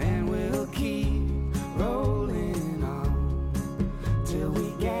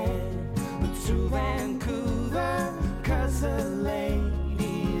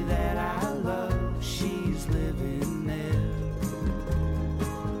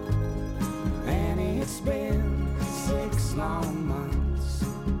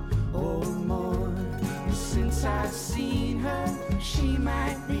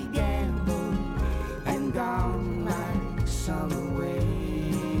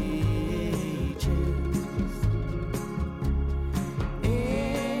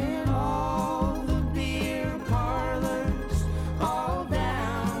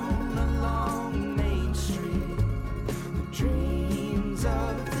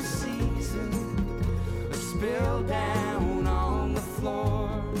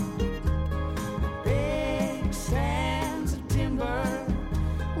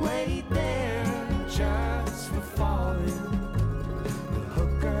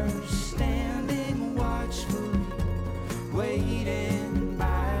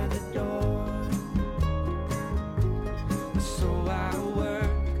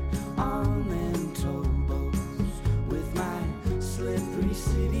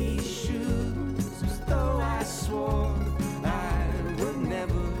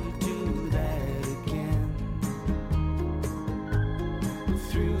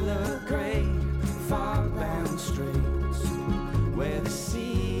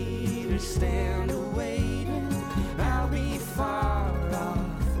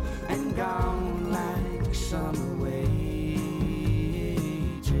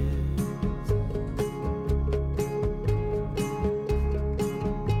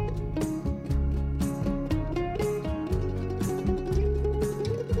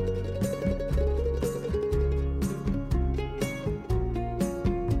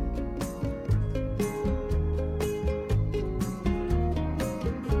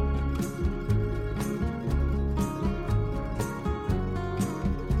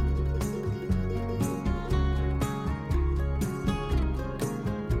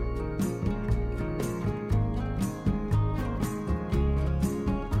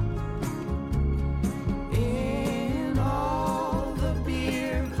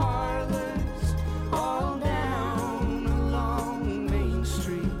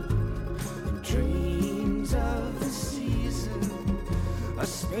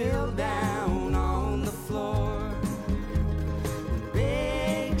 spill down on the floor.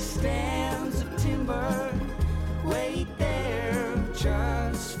 Big stands of timber wait there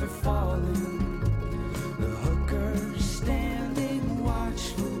just for falling. The hookers standing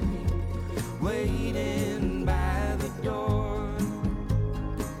watchfully, waiting by the door.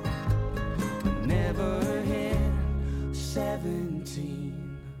 Never hit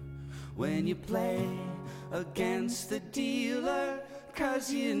 17 when you play against the dealer,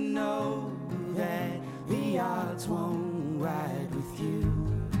 'cause you know that the odds won't ride with you.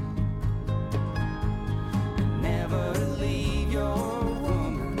 Never leave your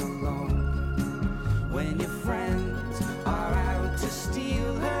woman alone when your friends are out to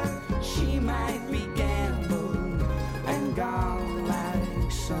steal her. She might be gambled and gone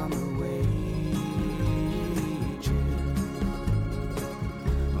like summer wages.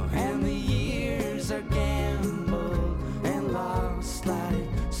 And the years are gambled and lost like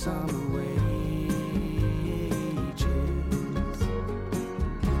summer wages.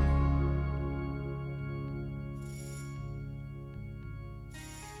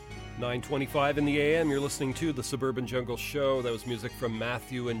 9:25 in the AM. You're listening to the Suburban Jungle Show. That was music from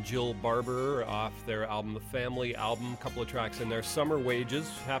Matthew and Jill Barber off their album, The Family album. A couple of tracks in there. Summer Wages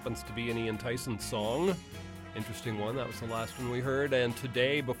happens to be an Ian Tyson song. Interesting one. That was the last one we heard. And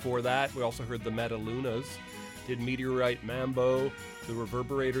today, before that, we also heard the Metalunas. Did Meteorite Mambo. The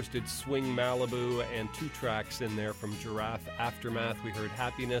Reverberators did Swing Malibu. And 2 tracks in there from Giraffe Aftermath. We heard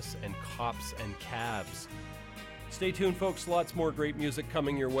Happiness and Cops and Cabs. Stay tuned, folks. Lots more great music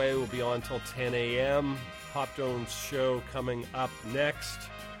coming your way. We'll be on till 10 a.m. Pop Jones show coming up next.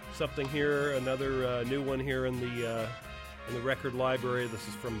 Something here, another new one here in the record library. This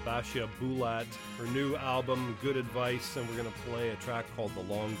is from Basia Bulat, her new album, Good Advice, and we're going to play a track called The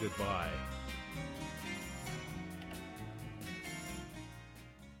Long Goodbye.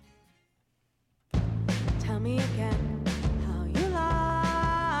 Tell me again how you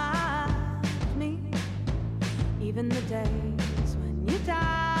loved me, even the days when you doubted.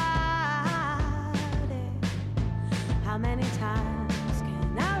 How many times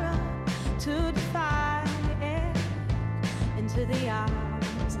can I run to defy it into the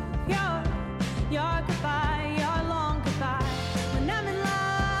arms of your goodbye, your long goodbye? When I'm in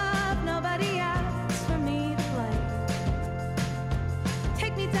love, nobody asks for me to blame.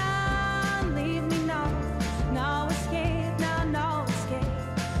 Take me down, leave me no escape, now no escape.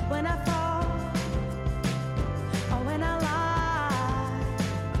 When I fall, or when I lie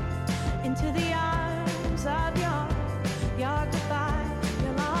into the arms of your goodbye,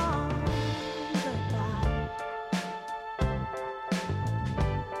 your long goodbye.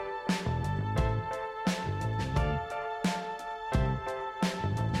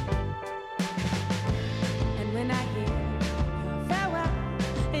 And when I hear your farewell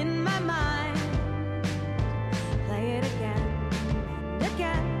in my mind, play it again and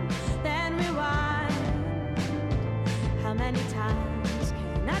again, then rewind. How many times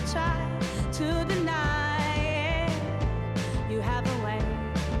can I try to deny it? You have a way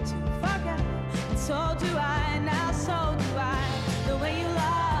to forget, and so do I, now so do I. The way you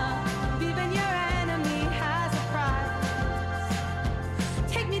love, even your enemy has a price.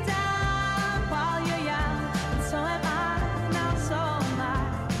 Take me down while you're young, and so am I, now so am I.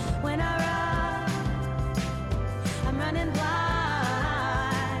 When I run, I'm running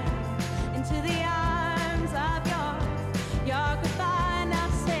blind into the arms of your goodbye. Now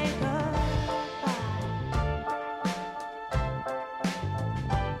say goodbye.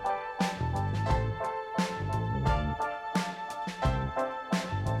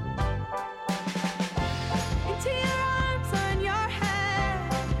 Into your arms or in your head,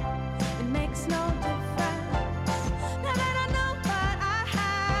 it makes no difference. Now that I know what I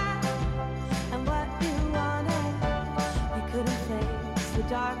had and what you wanted, we couldn't face the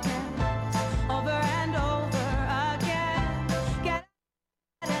darkness over and over again. Get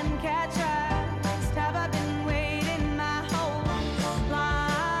and catch rest. Have I been waiting my whole life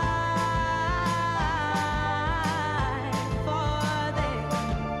for this?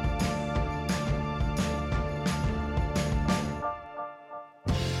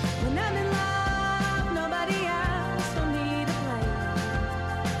 When I'm in love, nobody asks for me to blame.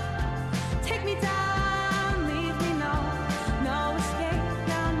 Take me down, leave me no escape,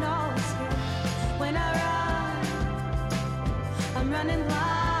 now no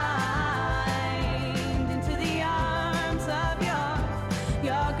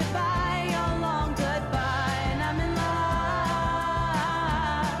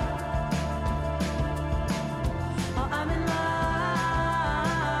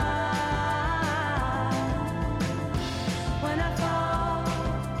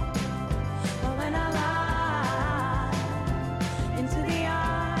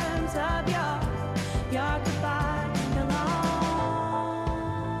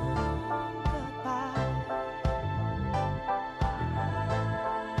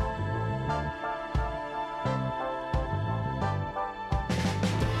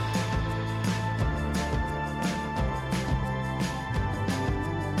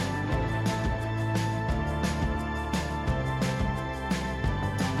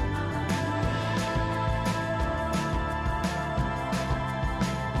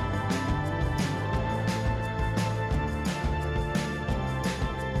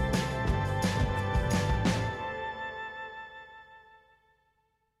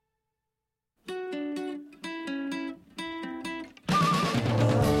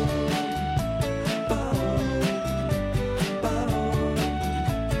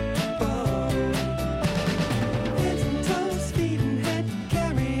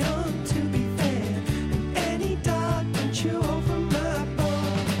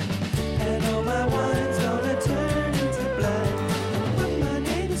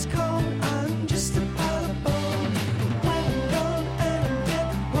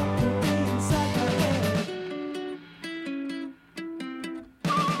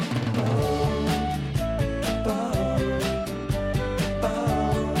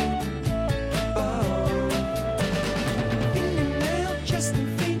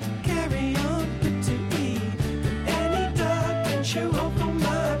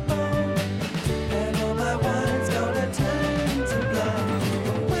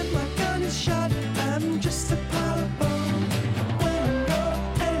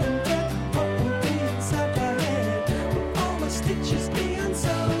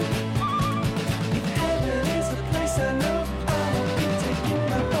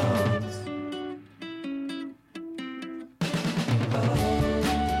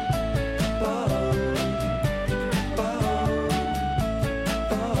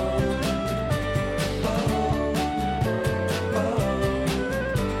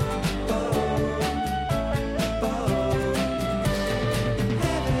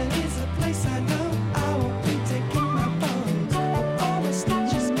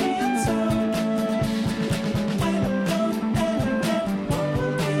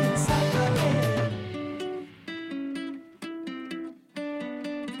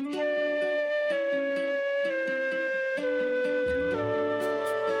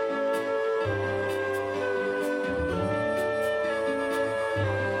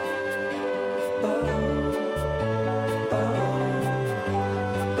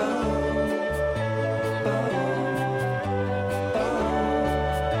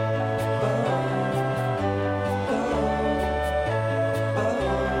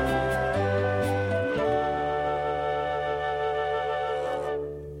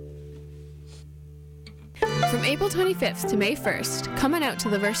April 25th to May 1st, come on out to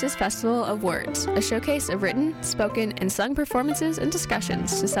the Versus Festival of Words, a showcase of written, spoken, and sung performances and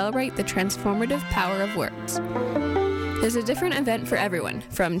discussions to celebrate the transformative power of words. There's a different event for everyone,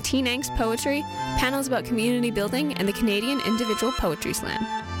 from teen angst poetry, panels about community building, and the Canadian Individual Poetry Slam.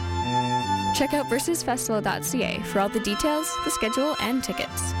 Check out versusfestival.ca for all the details, the schedule, and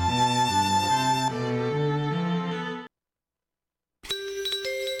tickets.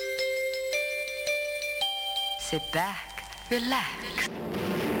 Sit back, relax.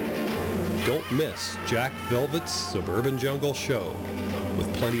 Don't miss Jack Velvet's Suburban Jungle Show,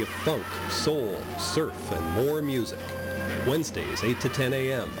 with plenty of funk, soul, surf, and more music. Wednesdays, 8 to 10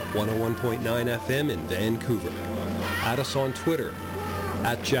 a.m. at 101.9 FM in Vancouver. Add us on Twitter,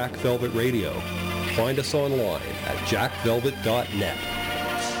 at Jack Velvet Radio. Find us online at jackvelvet.net.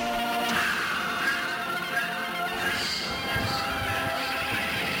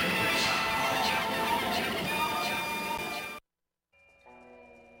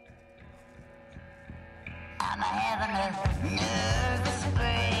 I'm having a nervous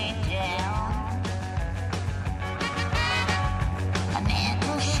breakdown, a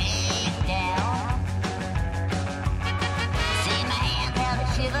mental shakedown. See my hands how they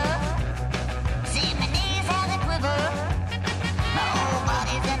shiver, see my knees how they quiver, my whole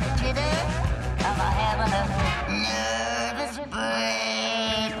body's in the jitter. I'm having a nervous breakdown.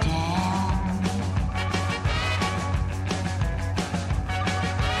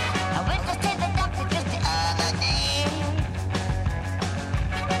 I went to see the doctor just the other day.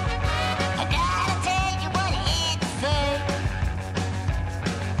 I gotta tell you what he had to say.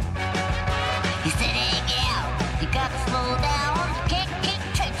 He said, hey gal, you gotta slow down. You can't keep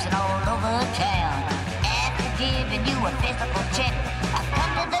traipsing all over town. After giving you a physical check, I've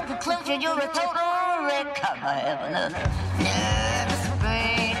come to the conclusion you're a total wreck. I'm having a nervous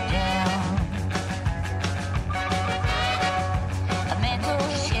breakdown, a mental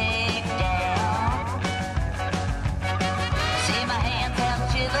shakedown. See my hands how they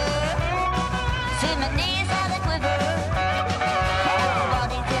shiver, see my knees how they quiver, my whole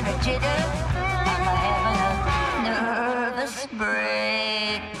body's in a jitter. I'm having a nervous breakdown.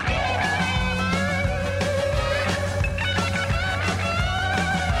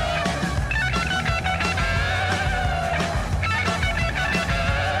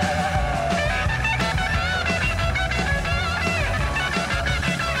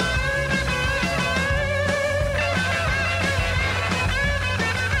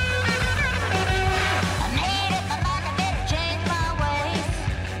 I made up my mind I better change my ways.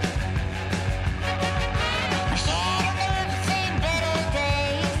 My shadow never seen better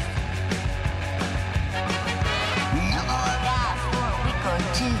days. No more rides for a week or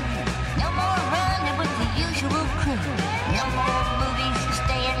two. No more running with the usual crew. No more movies and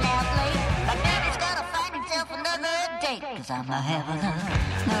staying out late. My baby's gotta find himself another date. 'Cause I'm having a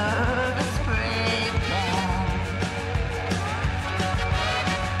nervous breakdown,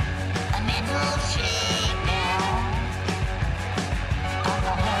 a mental shakedown. I'm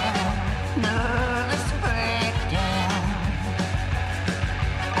having a nervous breakdown.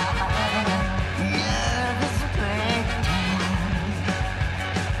 I'm having a nervous breakdown.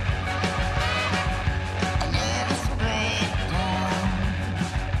 A nervous breakdown.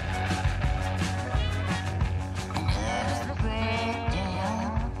 A nervous breakdown.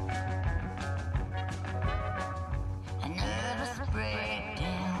 A nervous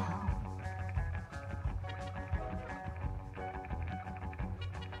breakdown.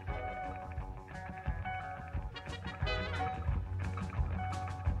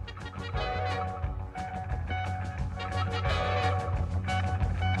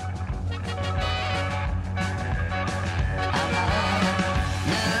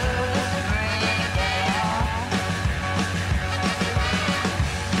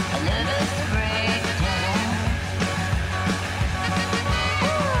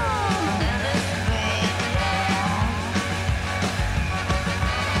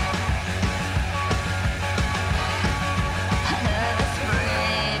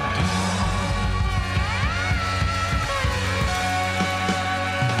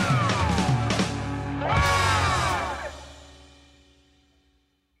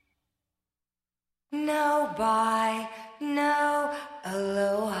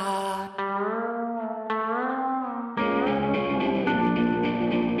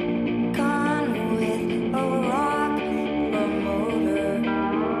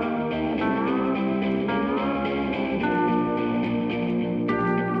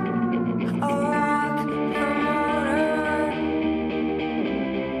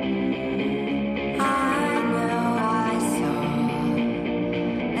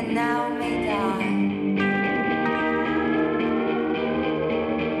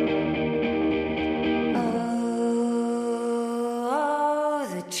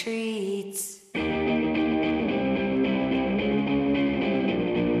 treats.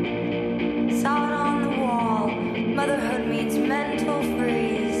 Saw it on the wall. Motherhood means mental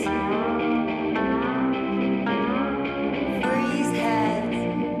freeze. Freeze heads.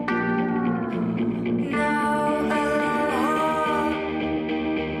 No aloha.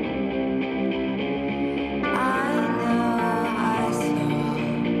 I know I saw,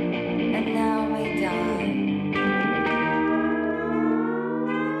 and now may die.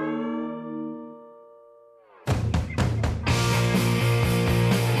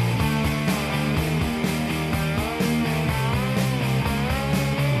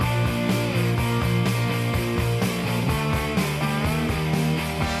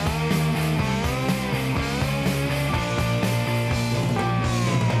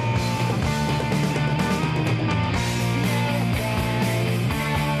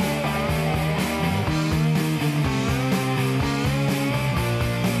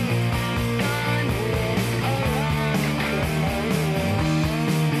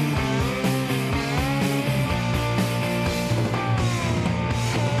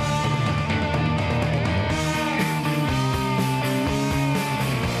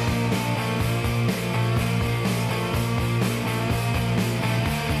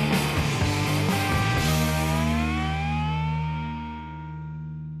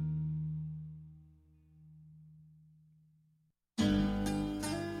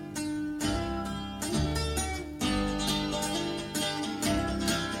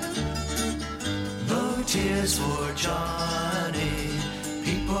 No tears for Johnny,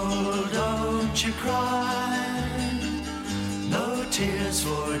 people don't you cry. No tears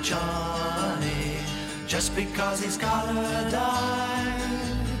for Johnny, just because he's gotta die.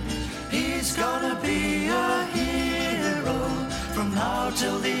 He's gonna be a hero from now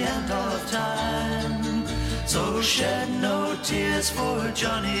till the end of time. So shed no tears for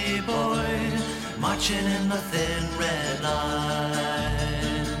Johnny boy, marching in the thin red line.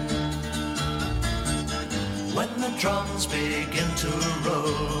 When the drums begin to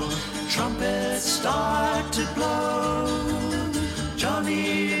roll, trumpets start to blow,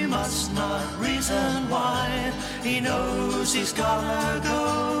 Johnny must not reason why, he knows he's gotta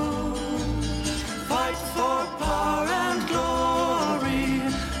go. Fight for power and glory,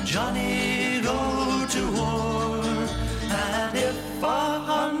 Johnny go to war. And if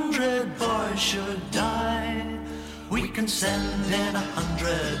 100 boys should die, we can send in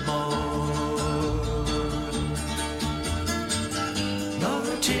 100 more. No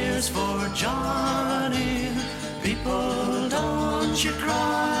tears for Johnny, people don't you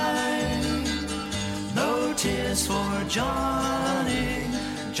cry. No tears for Johnny,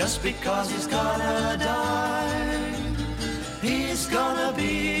 just because he's gotta die. He's gonna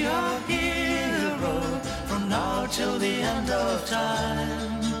be a hero from now till the end of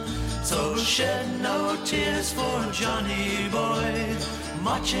time. So shed no tears for Johnny boy,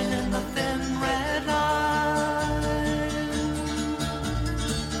 marching in the thin red line.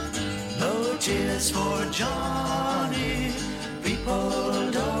 No tears for Johnny, people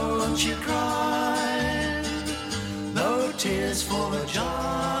don't you cry. No tears for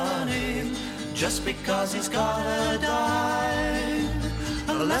Johnny, just because he's gotta die.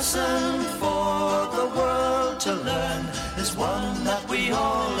 A lesson for the world to learn is one that we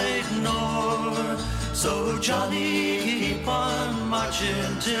all ignore. So Johnny, keep on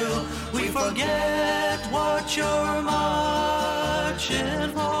marching till we forget what you're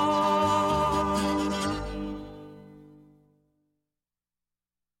marching for.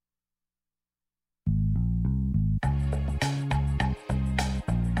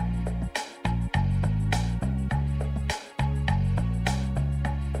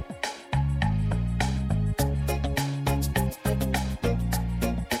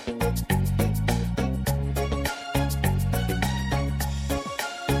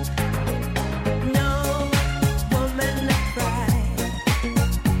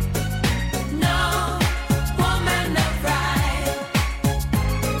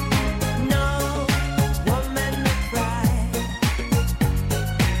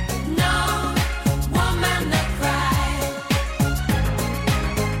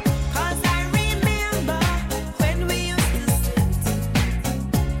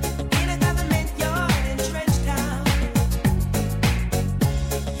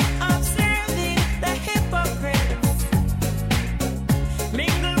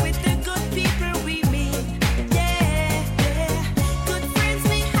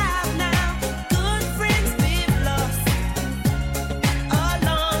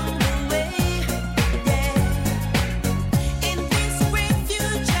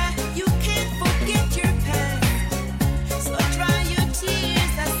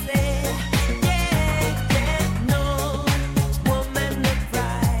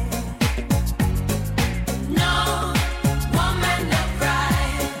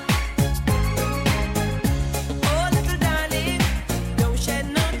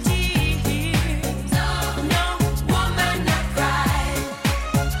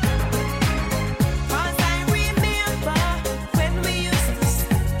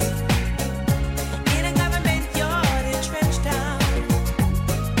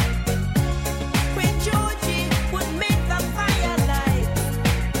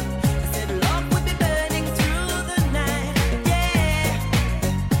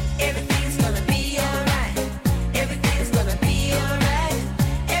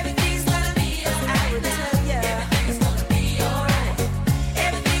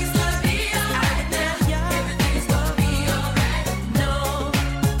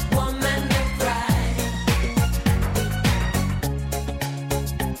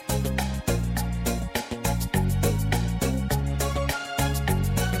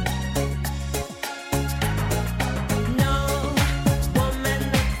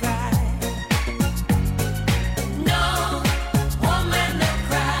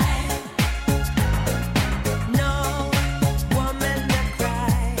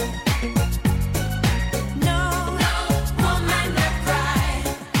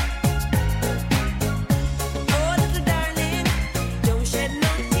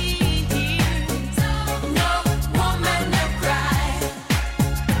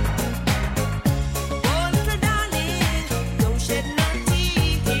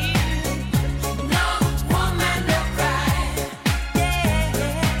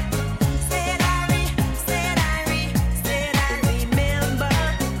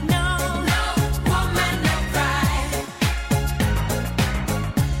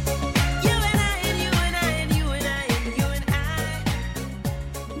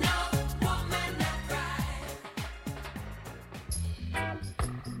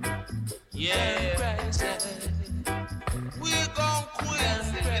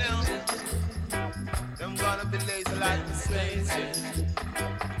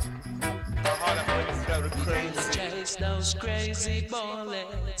 those crazy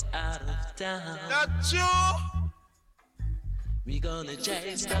bullets out of town. That's you. We gonna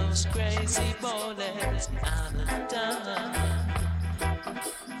chase those crazy bullets out of town.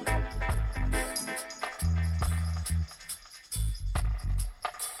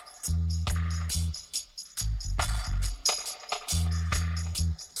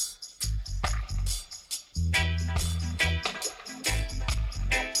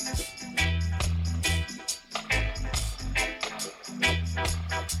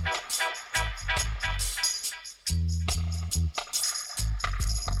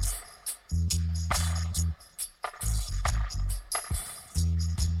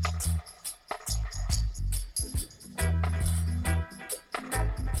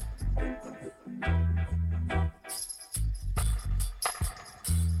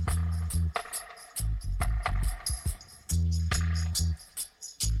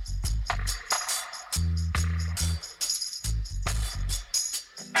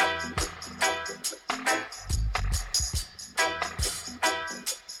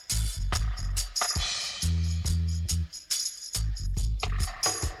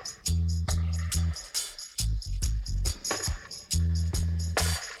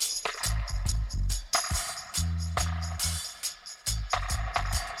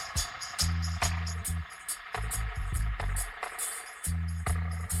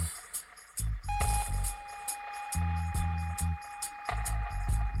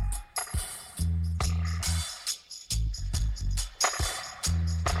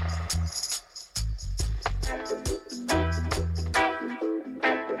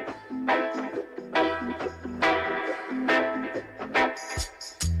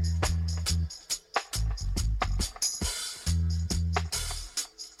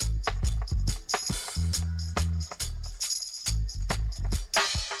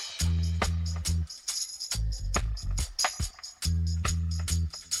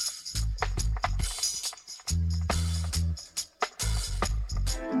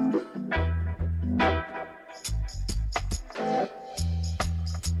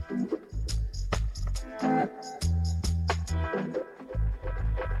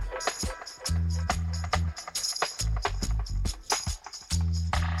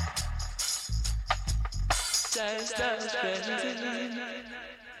 Chase those crazy,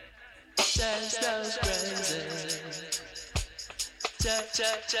 chase those crazy.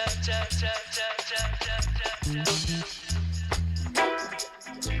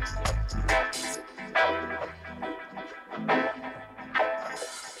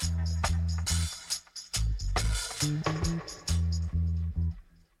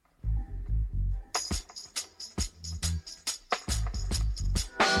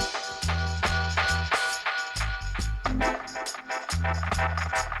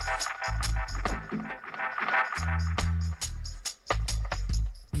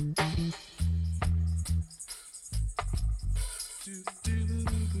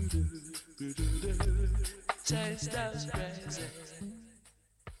 Chase those crazy.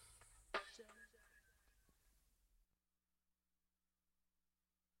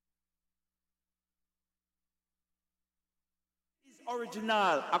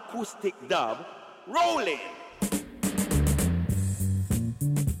 Original acoustic dub, rolling.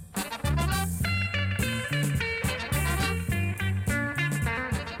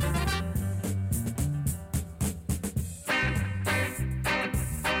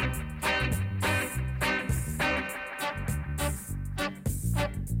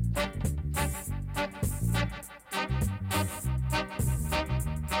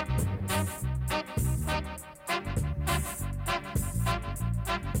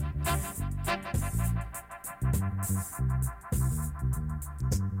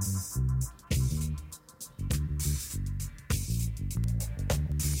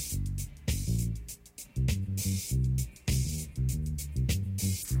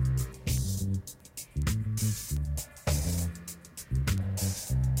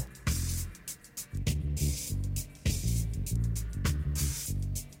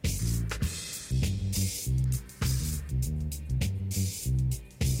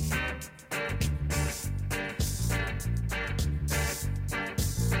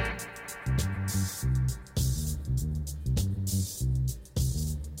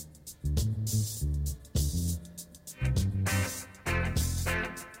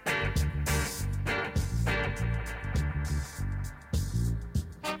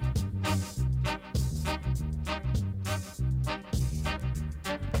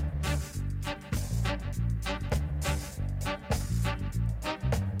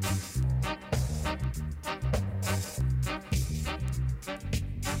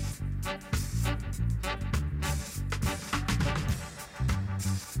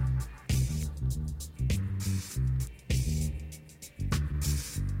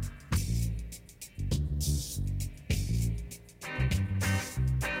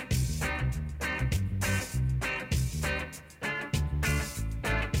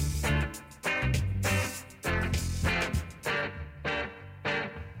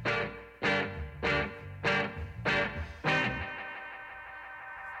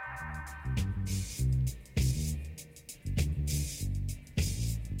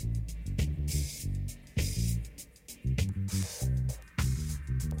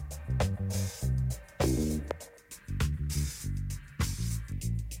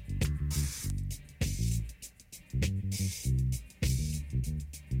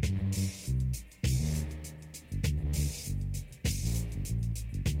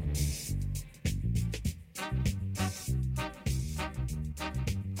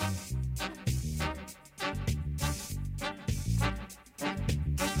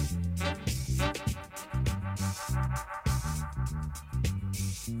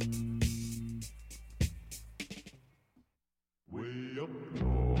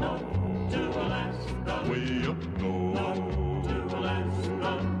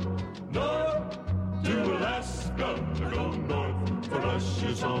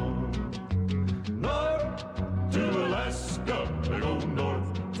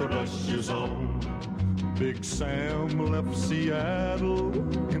 Big Sam left Seattle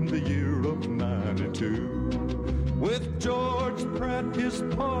in the year of 92 with George Pratt, his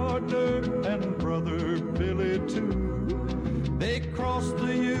partner, and brother Billy too. They crossed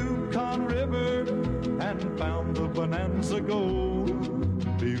the Yukon River and found the Bonanza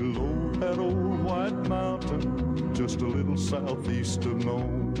Gold below that old white mountain just a little southeast of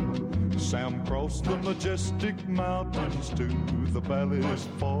Nome. Sam crossed the majestic mountains to the valleys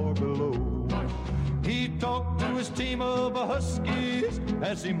far below. He talked to his team of Huskies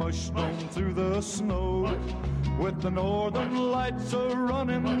as he mushed on through the snow, with the northern lights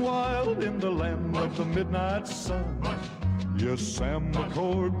a-running wild in the land of the midnight sun. Yes, Sam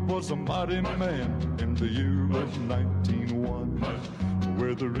McCord was a mighty man in the year of 1901,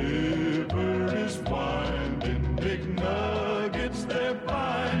 where the river is winding, big nuggets they're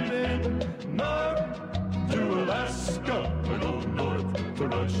finding. North to Alaska, and go north to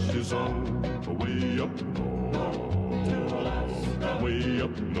Russia's own. Way up north to Alaska, way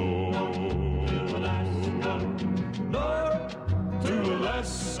up north to Alaska. North to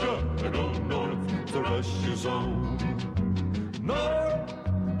Alaska, and go north to Russia's own. North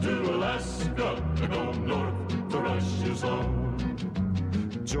to Alaska, and go north to Russia's own.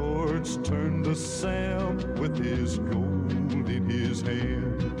 George turned to Sam with his gold in his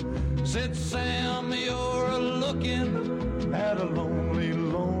hand. Said, Sam, you're looking at a lonely,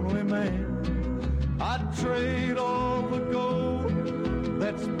 lonely man. I'd trade all the gold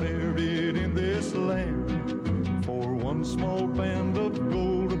that's buried in this land for one small band of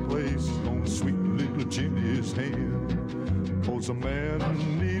gold to place on sweet little Jimmy's hand. 'Cause a man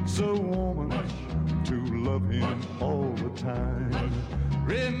needs a woman to love him all the time.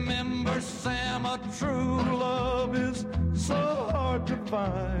 Remember, Sam, a true love is so hard to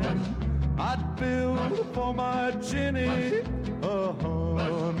find. I'd build for my Jenny a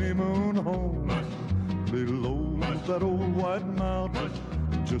honeymoon home below that old white mountain,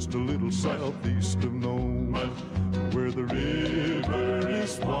 just a little southeast of Nome, where the river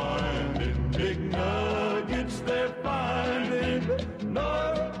is winding, big nuggets they're finding.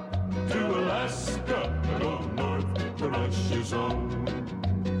 North to Alaska, go north to Russia's own.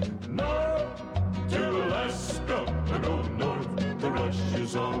 North to Alaska, go north to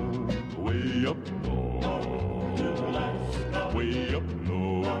Russia's own. Way up north to Alaska, way up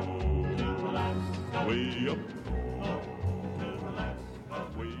north to Alaska, way up north to Alaska,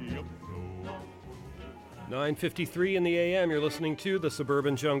 way up north. 9:53 in the AM. You're listening to the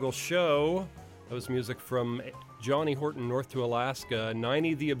Suburban Jungle Show. That was music from Johnny Horton, North to Alaska.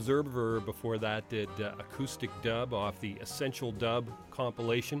 90 The Observer before that did acoustic dub off the Essential Dub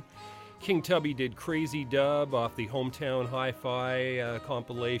compilation. King Tubby did Crazy Dub off the Hometown Hi-Fi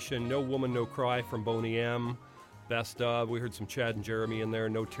compilation. No Woman, No Cry from Boney M. Best of. We heard some Chad and Jeremy in there.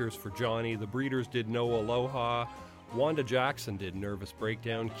 No Tears for Johnny. The Breeders did No Aloha. Wanda Jackson did Nervous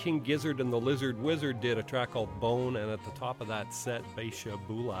Breakdown. King Gizzard and the Lizard Wizard did a track called Bone. And at the top of that set, Basha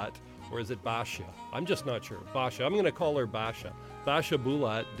Bulat. Or is it Basha? I'm just not sure. Basha. I'm going to call her Basha. Basha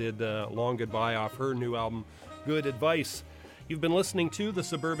Bulat did Long Goodbye off her new album, Good Advice. You've been listening to the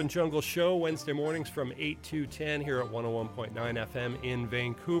Suburban Jungle Show Wednesday mornings from 8 to 10 here at 101.9 FM in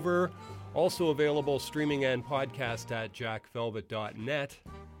Vancouver. Also available streaming and podcast at jackvelvet.net.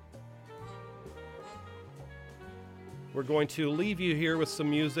 We're going to leave you here with some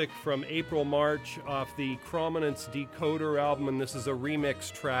music from April March off the Prominence Decoder album, and this is a remix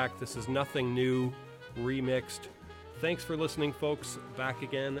track. This is Nothing New, remixed. Thanks for listening, folks. Back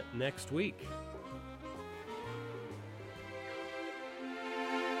again next week.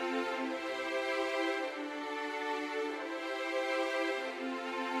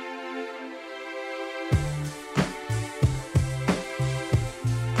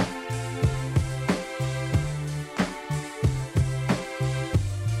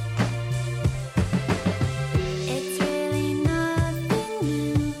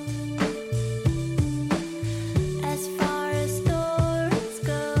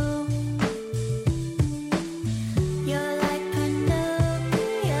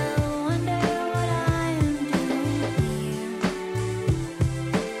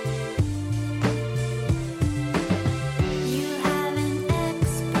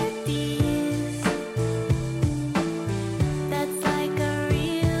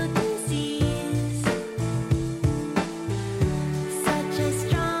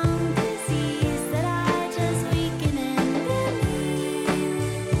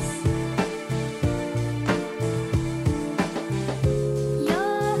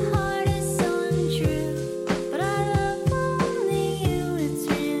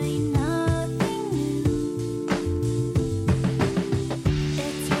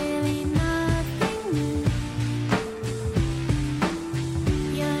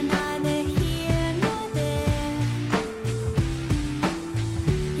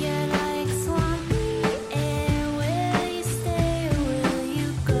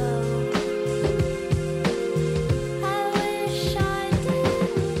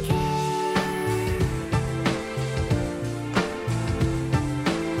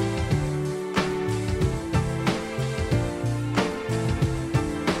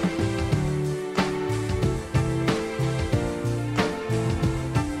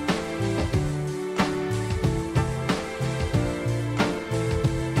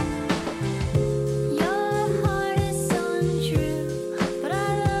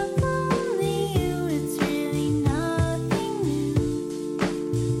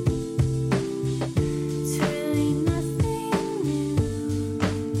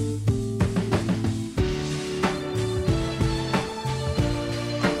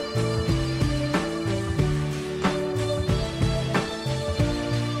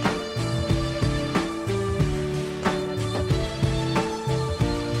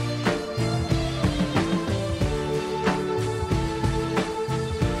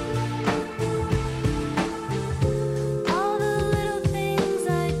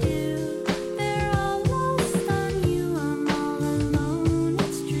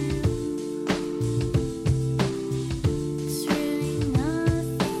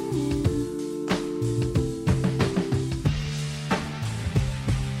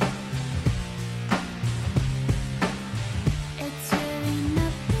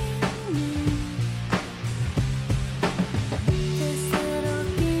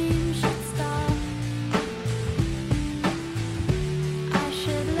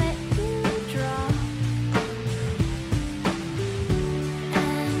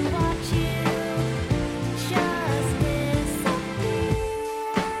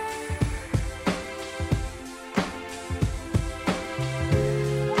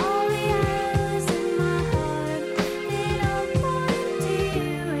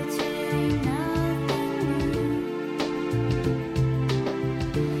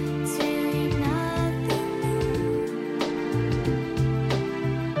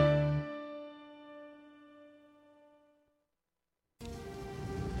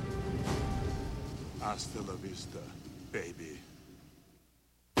 Hasta la vista, baby.